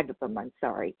 or 5 of them, I'm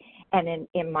sorry. And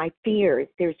in my fears,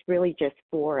 there's really just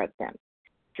 4 of them.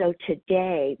 So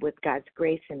today, with God's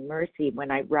grace and mercy,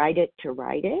 when I write it,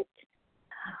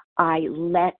 I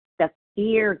let the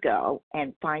fear go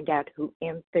and find out who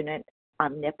infinite,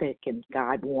 omnipotent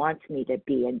God wants me to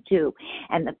be and do.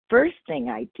 And the first thing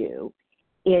I do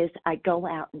is I go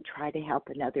out and try to help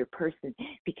another person,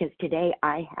 because today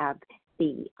I have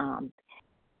the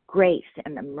grace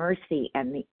and the mercy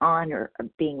and the honor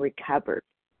of being recovered,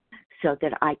 so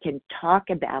that I can talk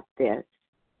about this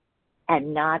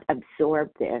and not absorb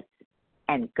this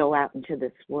and go out into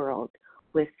this world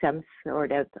with some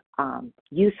sort of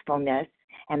usefulness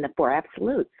and the 4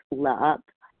 absolutes: love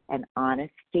and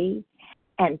honesty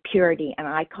and purity. And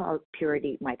I call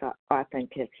purity my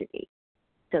authenticity.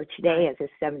 So today, as a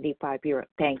 75-year-old,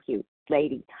 thank you,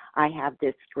 lady, I have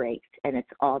this grace, and it's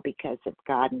all because of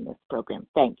God in this program.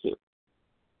 Thank you.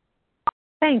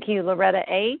 Thank you, Loretta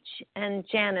H. And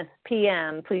Janice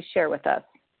PM, please share with us.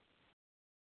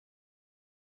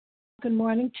 Good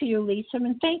morning to you, Lisa,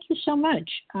 and thank you so much.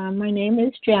 My name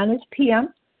is Janice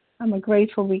PM. I'm a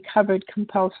grateful, recovered,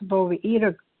 compulsive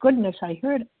overeater. Goodness, I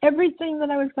heard everything that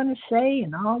I was going to say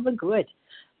and all the good.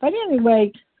 But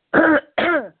anyway,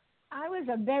 I was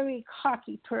a very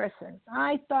cocky person.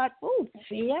 I thought, oh,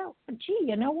 fear, gee,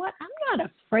 you know what? I'm not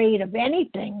afraid of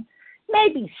anything.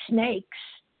 Maybe snakes.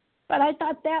 But I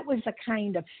thought that was a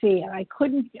kind of fear. I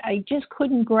just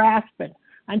couldn't grasp it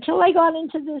until I got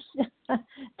into this,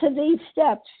 to these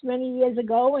steps many years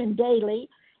ago and daily,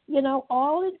 you know,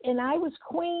 and I was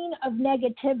queen of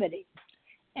negativity.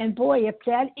 And boy, if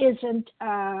that isn't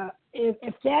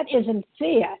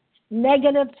fear,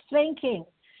 negative thinking,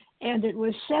 and it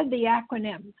was said the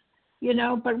acronym, you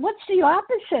know, but what's the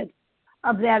opposite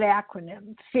of that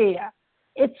acronym, fear?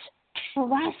 It's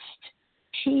trust,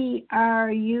 TRUST.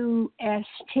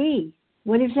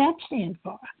 What does that stand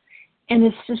for? And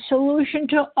it's the solution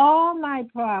to all my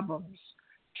problems.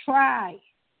 Try,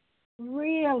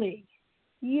 really,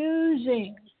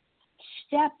 using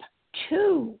step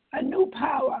 2, a new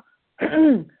power.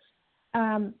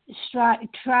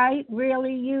 Try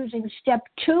really using step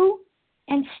 2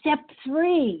 and step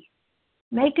 3.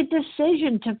 Make a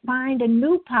decision to find a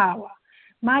new power.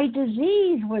 My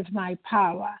disease was my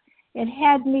power. It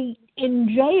had me in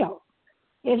jail.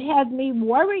 It had me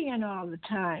worrying all the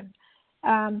time.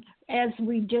 As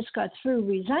we just got through,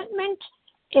 resentment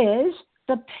is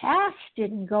the past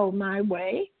didn't go my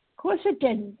way. Of course it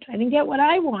didn't. I didn't get what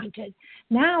I wanted.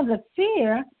 Now the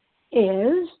fear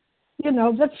is, you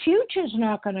know, the future's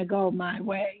not going to go my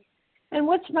way. And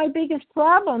what's my biggest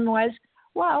problem was,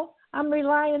 well, I'm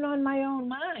relying on my own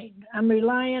mind. I'm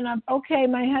relying on, okay,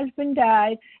 my husband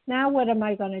died. Now what am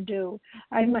I going to do?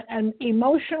 I'm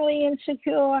emotionally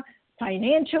insecure,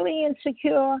 financially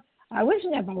insecure. I was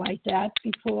never like that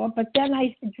before, but then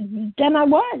I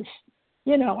was.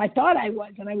 You know, I thought I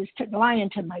was, and I was lying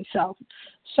to myself.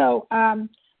 So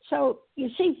you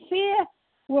see, fear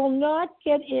will not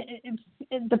get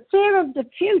the fear of the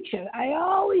future.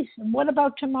 What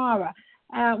about tomorrow?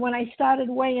 When I started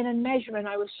weighing and measuring,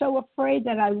 I was so afraid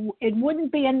that it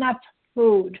wouldn't be enough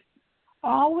food.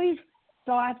 Always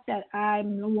thought that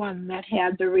I'm the one that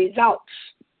had the results.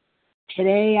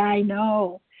 Today I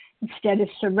know, instead of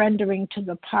surrendering to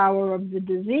the power of the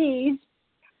disease,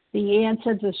 the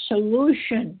answer, the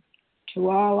solution to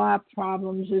all our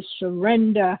problems is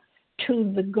surrender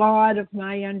to the God of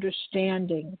my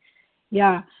understanding.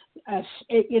 Yeah,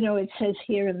 it says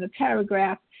here in the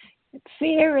paragraph,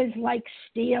 fear is like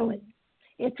stealing.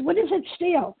 What does it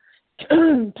steal?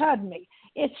 Pardon me.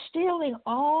 It's stealing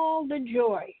all the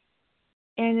joy,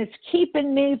 and it's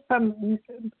keeping me from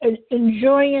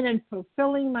enjoying and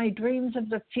fulfilling my dreams of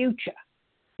the future,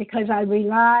 because I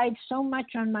relied so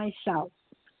much on myself.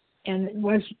 And it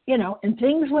was, and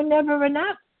things were never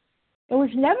enough. It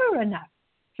was never enough.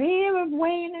 Fear of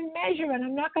weighing and measuring.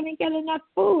 I'm not going to get enough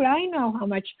food. I know how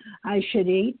much I should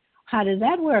eat. How did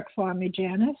that work for me,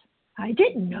 Janice? I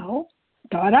didn't know.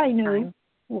 Thought I knew.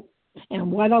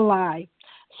 And what a lie.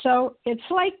 So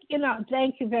it's like,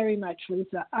 thank you very much,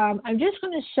 Lisa. I'm just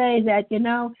going to say that,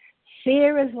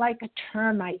 fear is like a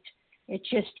termite. It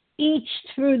just eats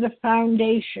through the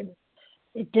foundation.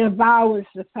 It devours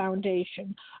the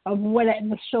foundation of what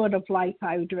the sort of life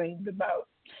I dreamed about.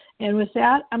 And with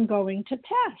that, I'm going to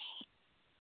pass.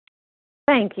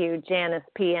 Thank you, Janice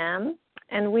PM.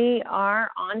 And we are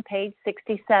on page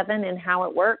 67 in How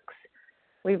It Works.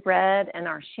 We've read and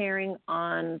are sharing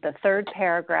on the third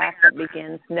paragraph that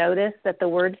begins, notice that the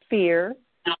word fear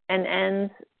and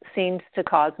ends seems to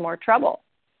cause more trouble.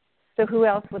 So who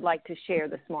else would like to share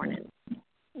this morning?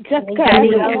 Jessica,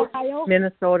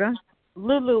 Minnesota.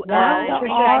 Lulu Wanda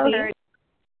R.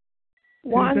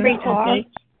 Wanda R.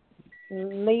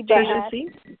 Leba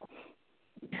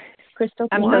Crystal.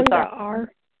 I'm Wanda so sorry.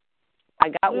 R. I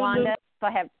got Wanda, so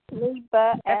I have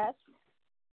Leba S.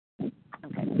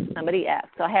 Okay, somebody S.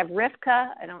 So I have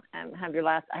Rivka. I don't have your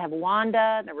last. I have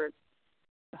Wanda. There were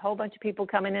a whole bunch of people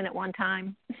coming in at one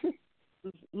time.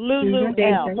 Lulu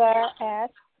S.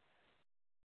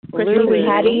 Lulu.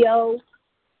 Patio.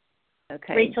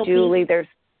 Okay, Rachel Julie.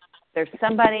 There's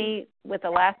somebody with the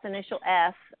last initial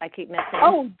S. I keep missing.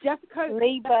 Oh, Jessica.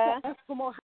 Leba.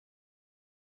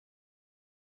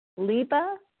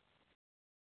 Leba?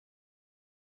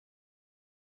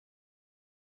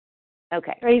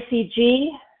 Okay. Tracy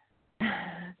G.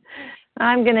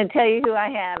 I'm going to tell you who I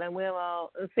have, and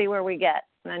we'll see where we get.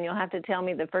 And then you'll have to tell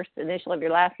me the first initial of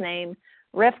your last name.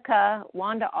 Rivka,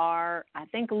 Wanda R., I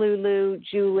think Lulu,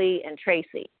 Julie, and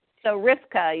Tracy. So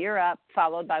Rivka, you're up,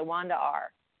 followed by Wanda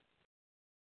R.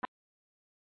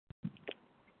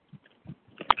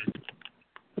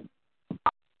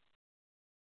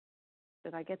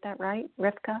 Did I get that right,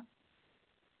 Rivka?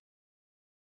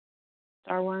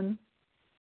 Star one?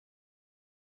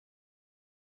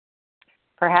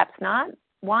 Perhaps not.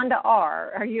 Wanda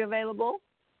R., are you available?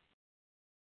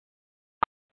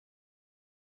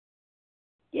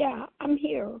 Yeah, I'm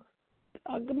here.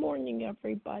 Good morning,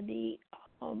 everybody.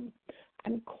 I'm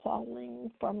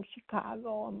calling from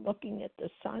Chicago. I'm looking at the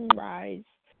sunrise,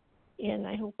 and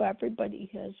I hope everybody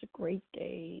has a great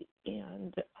day.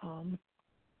 And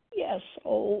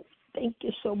so thank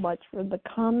you so much for the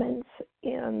comments.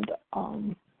 And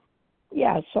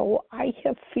so I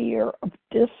have fear of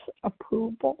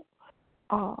disapproval.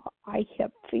 I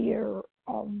have fear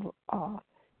of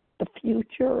the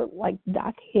future, like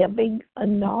not having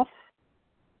enough.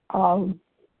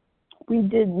 We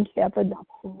didn't have enough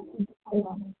food when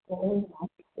I was growing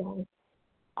up, so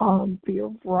fear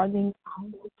of running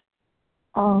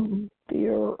out,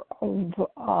 fear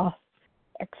of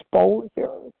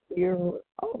exposure, fear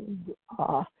of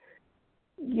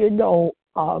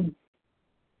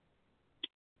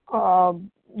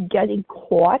getting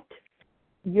caught,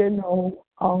 in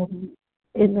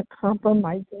a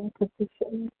compromising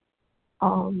position,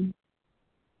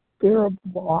 fear of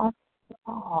loss.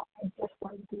 I just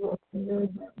went through a fear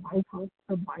that my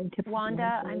husband might have.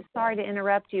 Wanda, I'm sorry to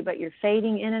interrupt you, but you're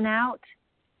fading in and out.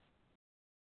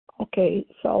 Okay,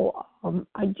 so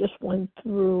I just went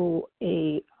through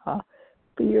a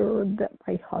fear that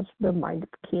my husband might have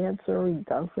cancer. He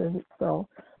doesn't, so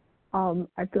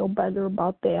I feel better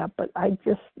about that. But I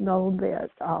just know that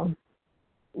I'm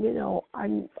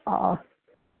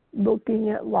looking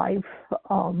at life,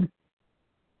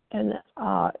 and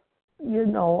I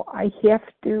have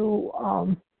to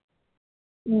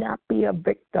not be a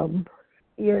victim.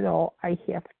 I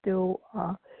have to,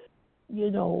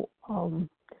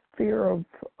 fear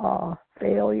of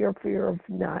failure, fear of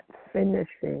not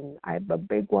finishing. I have a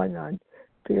big one on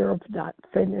fear of not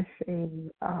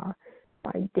finishing.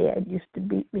 My dad used to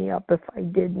beat me up if I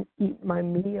didn't eat my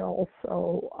meal,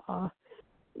 so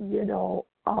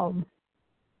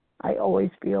I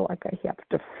always feel like I have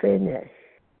to finish,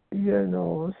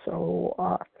 so,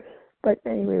 but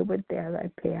anyway, with that, I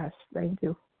pass. Thank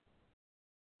you.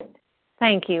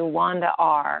 Thank you, Wanda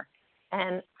R.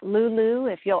 And Lulu,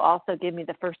 if you'll also give me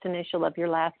the first initial of your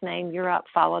last name, you're up,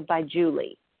 followed by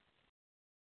Julie.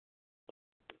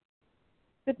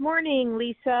 Good morning,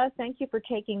 Lisa. Thank you for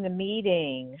taking the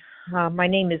meeting. My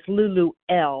name is Lulu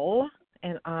L.,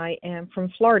 and I am from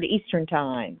Florida Eastern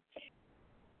Time.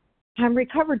 I'm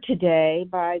recovered today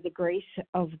by the grace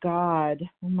of God.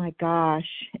 Oh, my gosh.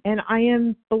 And I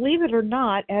am, believe it or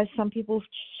not, as some people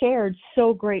shared,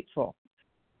 so grateful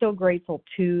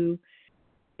to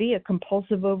be a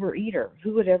compulsive overeater.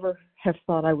 Who would ever have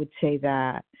thought I would say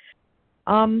that?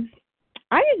 I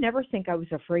didn't never think I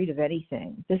was afraid of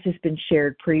anything. This has been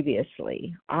shared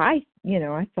previously. I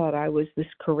thought I was this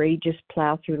courageous,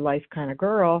 plow through life kind of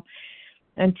girl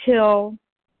until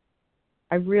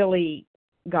I really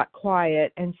got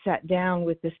quiet and sat down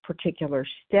with this particular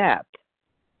step.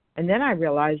 And then I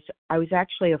realized I was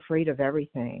actually afraid of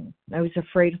everything. I was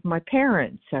afraid of my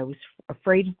parents. I was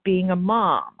afraid of being a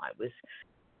mom. I was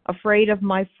afraid of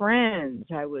my friends.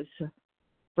 I was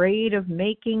afraid of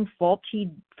making faulty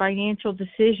financial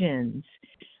decisions.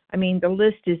 I mean, the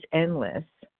list is endless.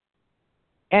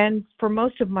 And for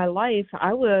most of my life,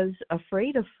 I was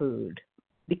afraid of food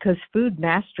because food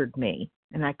mastered me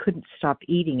and I couldn't stop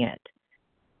eating it.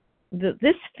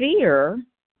 This fear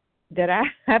that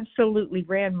absolutely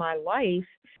ran my life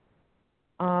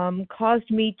caused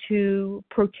me to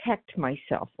protect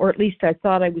myself, or at least I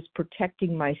thought I was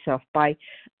protecting myself by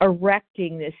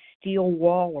erecting this steel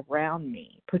wall around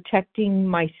me, protecting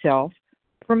myself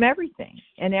from everything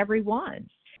and everyone.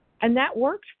 And that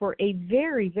worked for a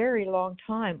very, very long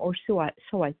time, or so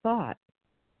I thought.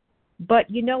 But,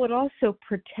 it also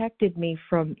protected me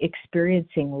from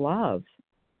experiencing love.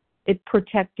 It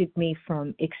protected me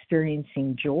from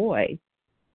experiencing joy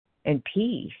and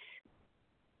peace.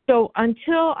 So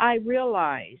until I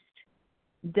realized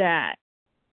that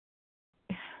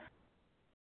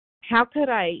how could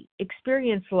I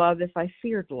experience love if I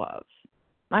feared love?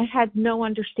 I had no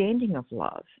understanding of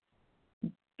love.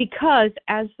 Because,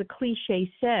 as the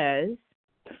cliche says,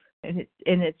 and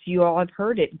it's you all have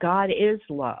heard it, God is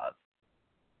love.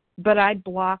 But I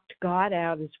blocked God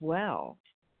out as well.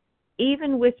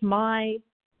 Even with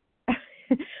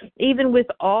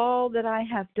all that I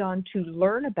have done to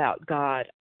learn about God,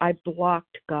 I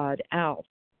blocked God out.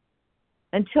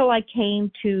 Until I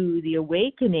came to the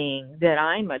awakening that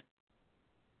I'm a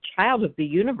child of the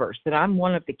universe, that I'm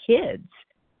one of the kids,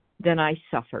 then I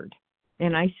suffered.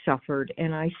 And I suffered,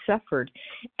 and I suffered.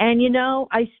 And,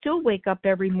 I still wake up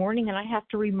every morning and I have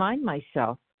to remind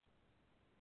myself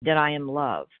that I am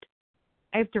loved.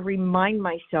 I have to remind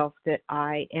myself that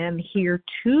I am here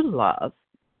to love.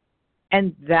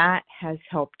 And that has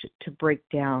helped to break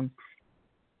down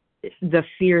the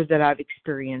fear that I've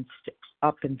experienced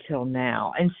up until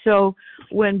now. And so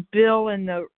when Bill and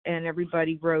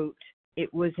everybody wrote,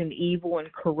 it was an evil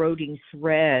and corroding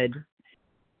thread,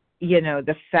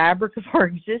 the fabric of our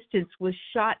existence was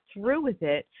shot through with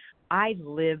it. I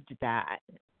lived that.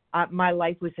 My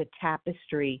life was a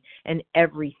tapestry, and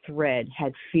every thread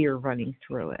had fear running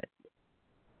through it.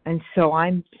 And so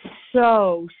I'm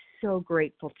so, so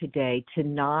grateful today to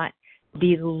not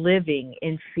be living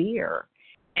in fear.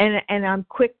 And I'm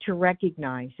quick to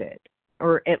recognize it,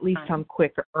 or at least I'm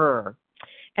quicker.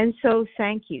 And so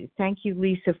thank you. Thank you,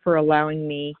 Lisa, for allowing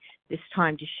me this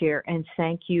time to share. And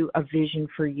thank you, A Vision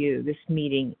for You. This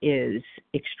meeting is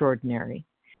extraordinary.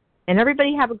 And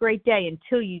everybody have a great day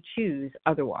until you choose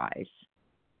otherwise.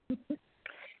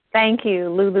 Thank you,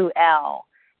 Lulu L.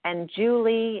 And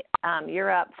Julie,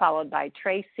 you're up, followed by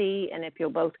Tracy. And if you'll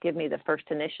both give me the first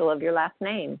initial of your last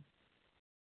name.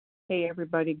 Hey,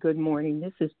 everybody. Good morning.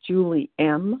 This is Julie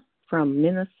M. from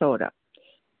Minnesota.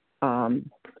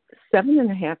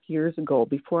 7.5 years ago,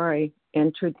 before I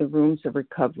entered the rooms of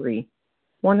recovery,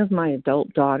 one of my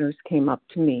adult daughters came up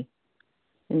to me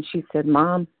and she said,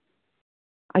 "Mom,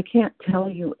 I can't tell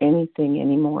you anything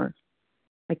anymore.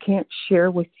 I can't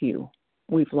share with you.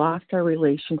 We've lost our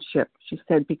relationship." She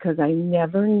said, "because I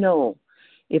never know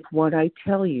if what I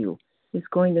tell you is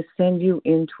going to send you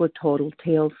into a total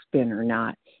tailspin or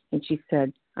not." And she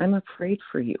said, "I'm afraid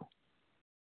for you."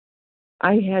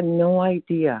 I had no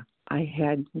idea. I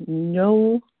had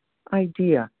no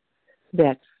idea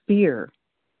that fear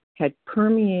had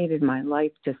permeated my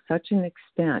life to such an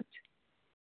extent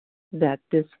that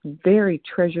this very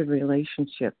treasured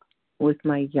relationship with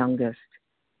my youngest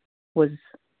was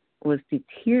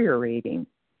deteriorating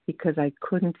because I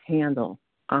couldn't handle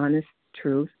honest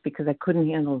truth, because I couldn't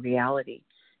handle reality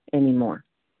anymore.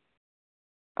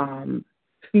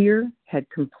 Fear had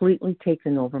completely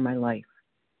taken over my life.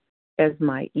 As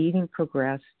my eating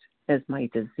progressed, as my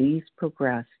disease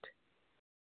progressed,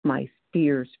 my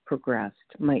fears progressed,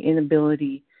 my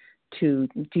inability to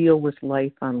deal with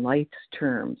life on life's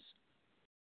terms,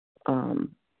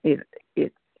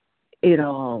 it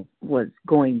all was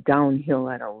going downhill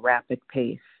at a rapid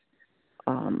pace.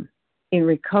 In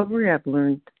recovery, I've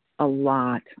learned a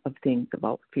lot of things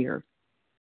about fear.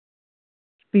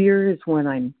 Fear is when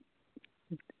I'm,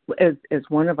 as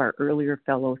one of our earlier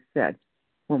fellows said,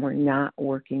 when we're not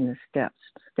working the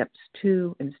steps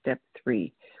 2 and step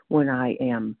 3, when I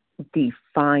am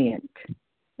defiant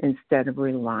instead of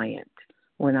reliant,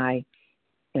 when I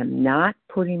am not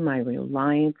putting my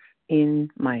reliance in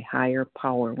my higher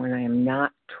power, when I am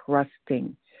not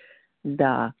trusting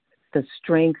the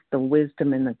strength, the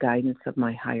wisdom, and the guidance of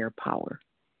my higher power.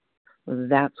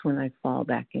 That's when I fall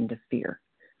back into fear.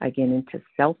 I get into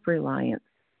self-reliance,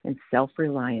 and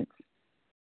self-reliance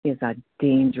is a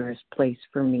dangerous place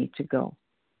for me to go.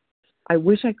 I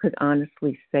wish I could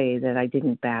honestly say that I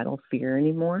didn't battle fear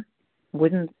anymore,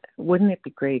 wouldn't it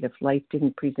be great if life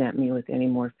didn't present me with any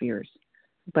more fears?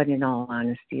 But in all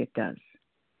honesty, it does.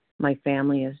 My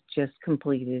family has just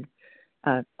completed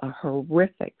a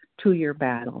horrific 2-year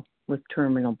battle with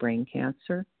terminal brain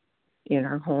cancer in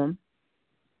our home.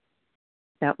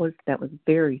 That was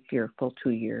very fearful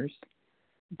 2 years.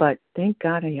 But thank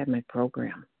God I had my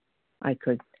program. I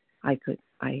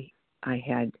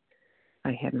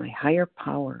had my higher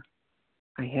power.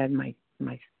 I had my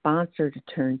sponsor to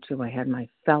turn to. I had my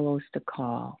fellows to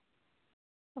call.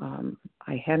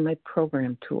 I had my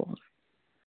program tools.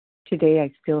 Today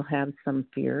I still have some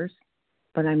fears,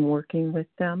 but I'm working with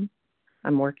them.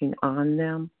 I'm working on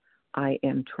them. I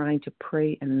am trying to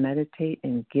pray and meditate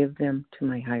and give them to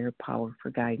my higher power for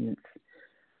guidance.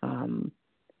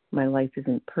 My life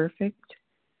isn't perfect,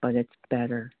 but it's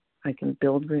better. I can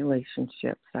build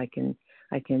relationships. I'm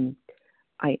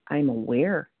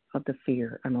aware of the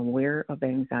fear. I'm aware of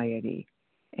anxiety,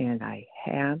 and I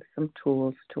have some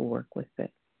tools to work with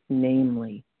it,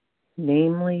 namely,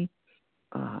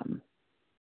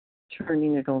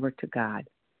 turning it over to God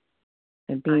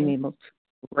and being able to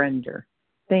render.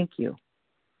 Thank you.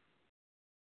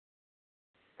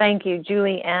 Thank you,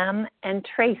 Julie M. And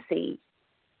Tracy,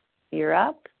 you're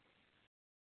up.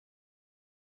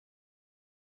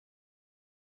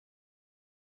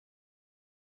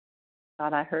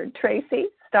 Thought I heard Tracy.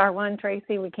 Star 1,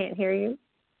 Tracy, we can't hear you.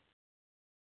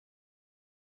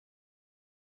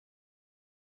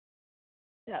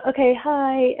 Okay,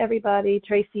 hi everybody.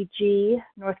 Tracy G.,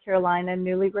 North Carolina,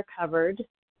 newly recovered,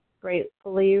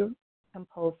 gratefully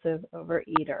compulsive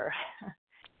overeater.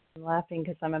 I'm laughing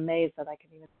because I'm amazed that I can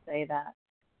even say that.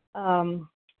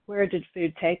 Where did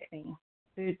food take me?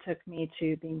 Food took me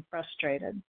to being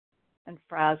frustrated and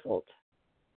frazzled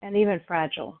and even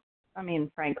fragile. I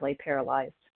mean, frankly,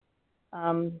 paralyzed.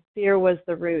 Fear was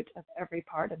the root of every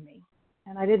part of me.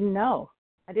 And I didn't know.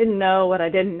 I didn't know what I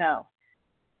didn't know.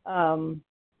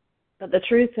 But the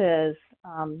truth is,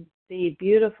 the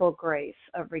beautiful grace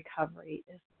of recovery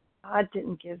is God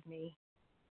didn't give me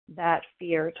that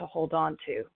fear to hold on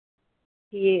to.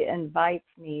 He invites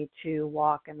me to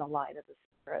walk in the light of the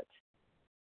Spirit.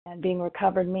 And being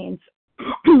recovered means,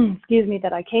 excuse me,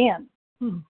 that I can.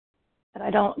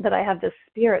 That I have this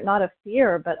spirit, not of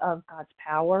fear, but of God's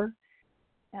power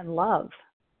and love.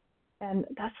 And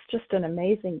that's just an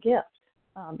amazing gift.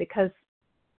 Because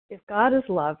if God is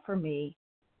love for me,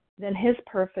 then his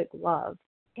perfect love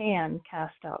can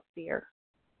cast out fear.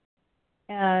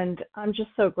 And I'm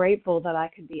just so grateful that I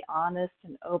could be honest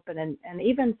and open and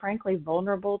even frankly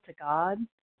vulnerable to God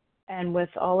and with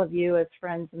all of you as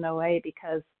friends in OA,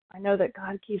 because I know that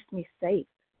God keeps me safe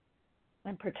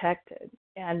and protected,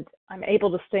 and I'm able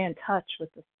to stay in touch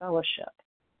with this fellowship.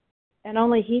 And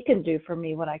only he can do for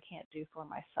me what I can't do for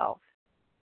myself.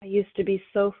 I used to be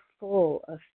so full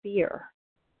of fear.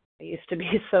 I used to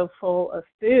be so full of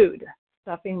food,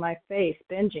 stuffing my face,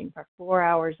 binging for 4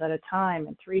 hours at a time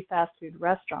in 3 fast food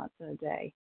restaurants in a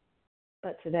day.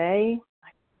 But today, I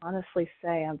can honestly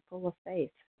say I'm full of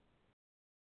faith.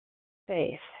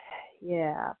 Faith,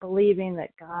 yeah, believing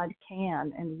that God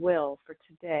can and will for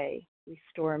today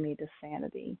restore me to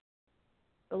sanity.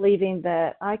 Believing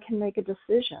that I can make a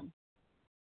decision,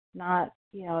 not,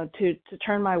 to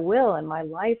turn my will and my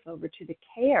life over to the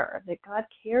care, that God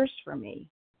cares for me.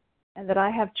 And that I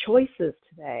have choices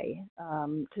today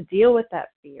to deal with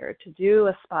that fear, to do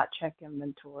a spot check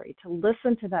inventory, to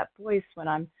listen to that voice when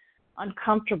I'm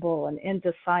uncomfortable and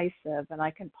indecisive, and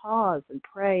I can pause and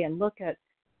pray and look at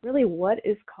really what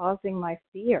is causing my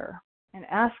fear and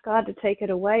ask God to take it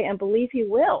away and believe he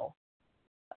will.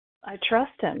 I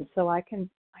trust him so I can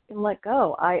let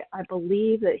go. I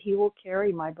believe that he will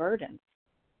carry my burdens.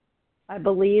 I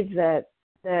believe that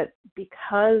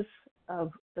because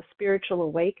of the spiritual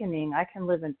awakening, I can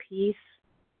live in peace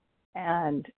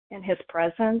and in his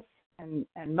presence, and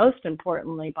most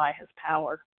importantly, by his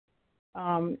power.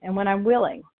 And when I'm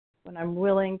willing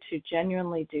to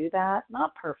genuinely do that,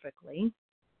 not perfectly,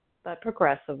 but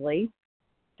progressively,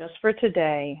 just for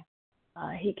today,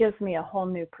 he gives me a whole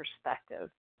new perspective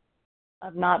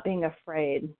of not being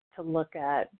afraid to look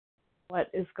at what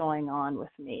is going on with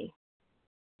me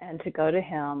and to go to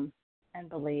him and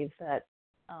believe that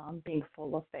being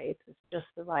full of faith is just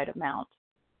the right amount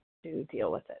to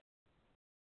deal with it.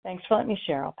 Thanks for letting me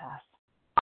share. I'll pass.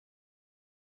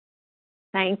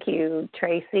 Thank you,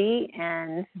 Tracy.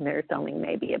 And there's only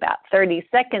maybe about 30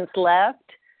 seconds left.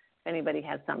 If anybody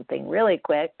has something really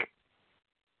quick.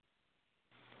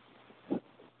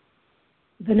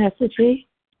 Vanessa G.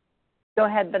 Go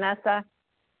ahead, Vanessa.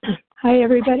 Hi,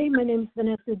 everybody. My name is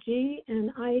Vanessa G.,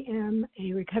 and I am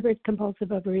a recovered compulsive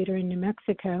overeater in New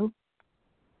Mexico.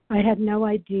 I had no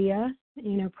idea,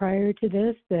 prior to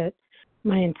this that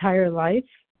my entire life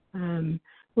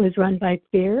was run by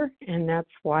fear, and that's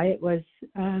why it was,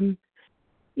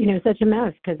 such a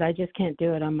mess, because I just can't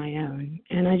do it on my own.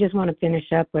 And I just want to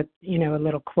finish up with, a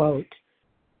little quote.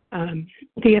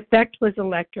 The effect was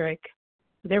electric.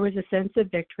 There was a sense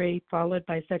of victory followed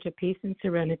by such a peace and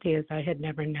serenity as I had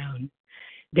never known.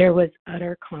 There was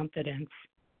utter confidence.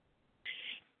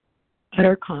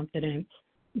 Utter confidence.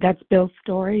 That's Bill's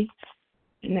story,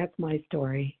 and that's my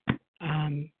story.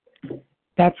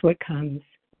 That's what comes.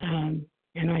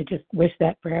 And I just wish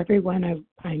that for everyone.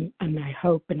 I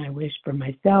hope and I wish for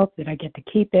myself that I get to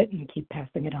keep it and keep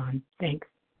passing it on. Thanks.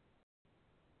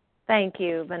 Thank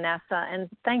you, Vanessa, and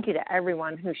thank you to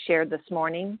everyone who shared this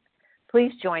morning.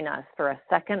 Please join us for a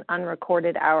second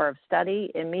unrecorded hour of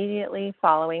study immediately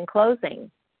following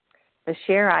closing. The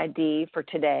share ID for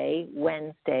today,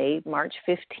 Wednesday, March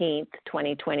 15th,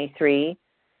 2023,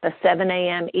 the 7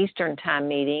 a.m. Eastern Time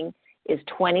meeting is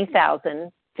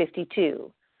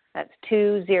 20,052. That's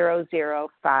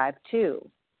 20052.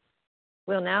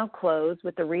 We'll now close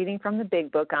with the reading from the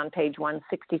Big Book on page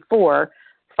 164,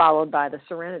 followed by the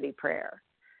Serenity Prayer.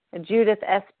 And Judith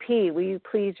S.P., will you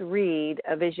please read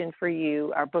A Vision for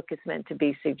You? Our book is meant to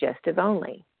be suggestive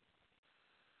only.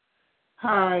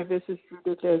 Hi, this is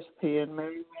Judith S.P. and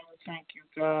Mary. Thank you,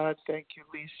 God. Thank you,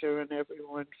 Lisa, and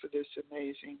everyone for this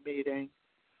amazing meeting.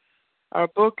 Our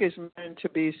book is meant to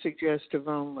be suggestive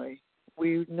only.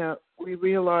 We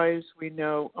realize we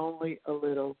know only a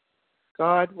little.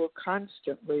 God will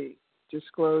constantly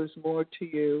disclose more to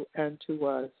you and to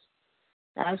us.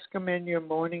 Ask Him in your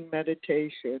morning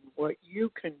meditation what you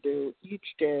can do each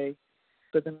day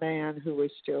for the man who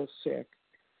is still sick.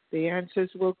 The answers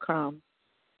will come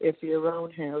if your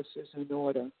own house is in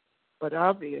order. But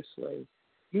obviously,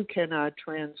 you cannot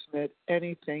transmit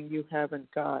anything you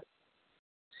haven't got.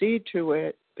 See to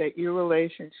it that your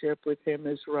relationship with Him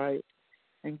is right,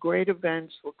 and great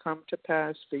events will come to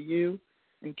pass for you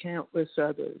and countless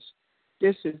others.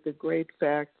 This is the great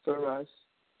fact for us.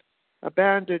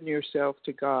 Abandon yourself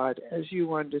to God as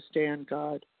you understand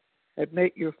God.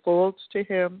 Admit your faults to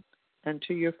Him and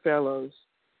to your fellows.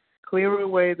 Clear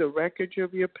away the wreckage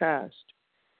of your past.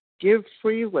 Give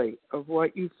freely of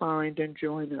what you find and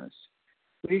join us.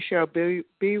 We shall be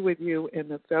with you in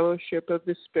the fellowship of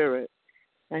the Spirit,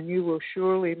 and you will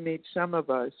surely meet some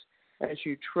of us as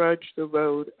you trudge the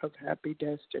road of happy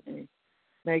destiny.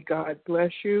 May God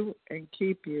bless you and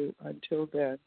keep you until then.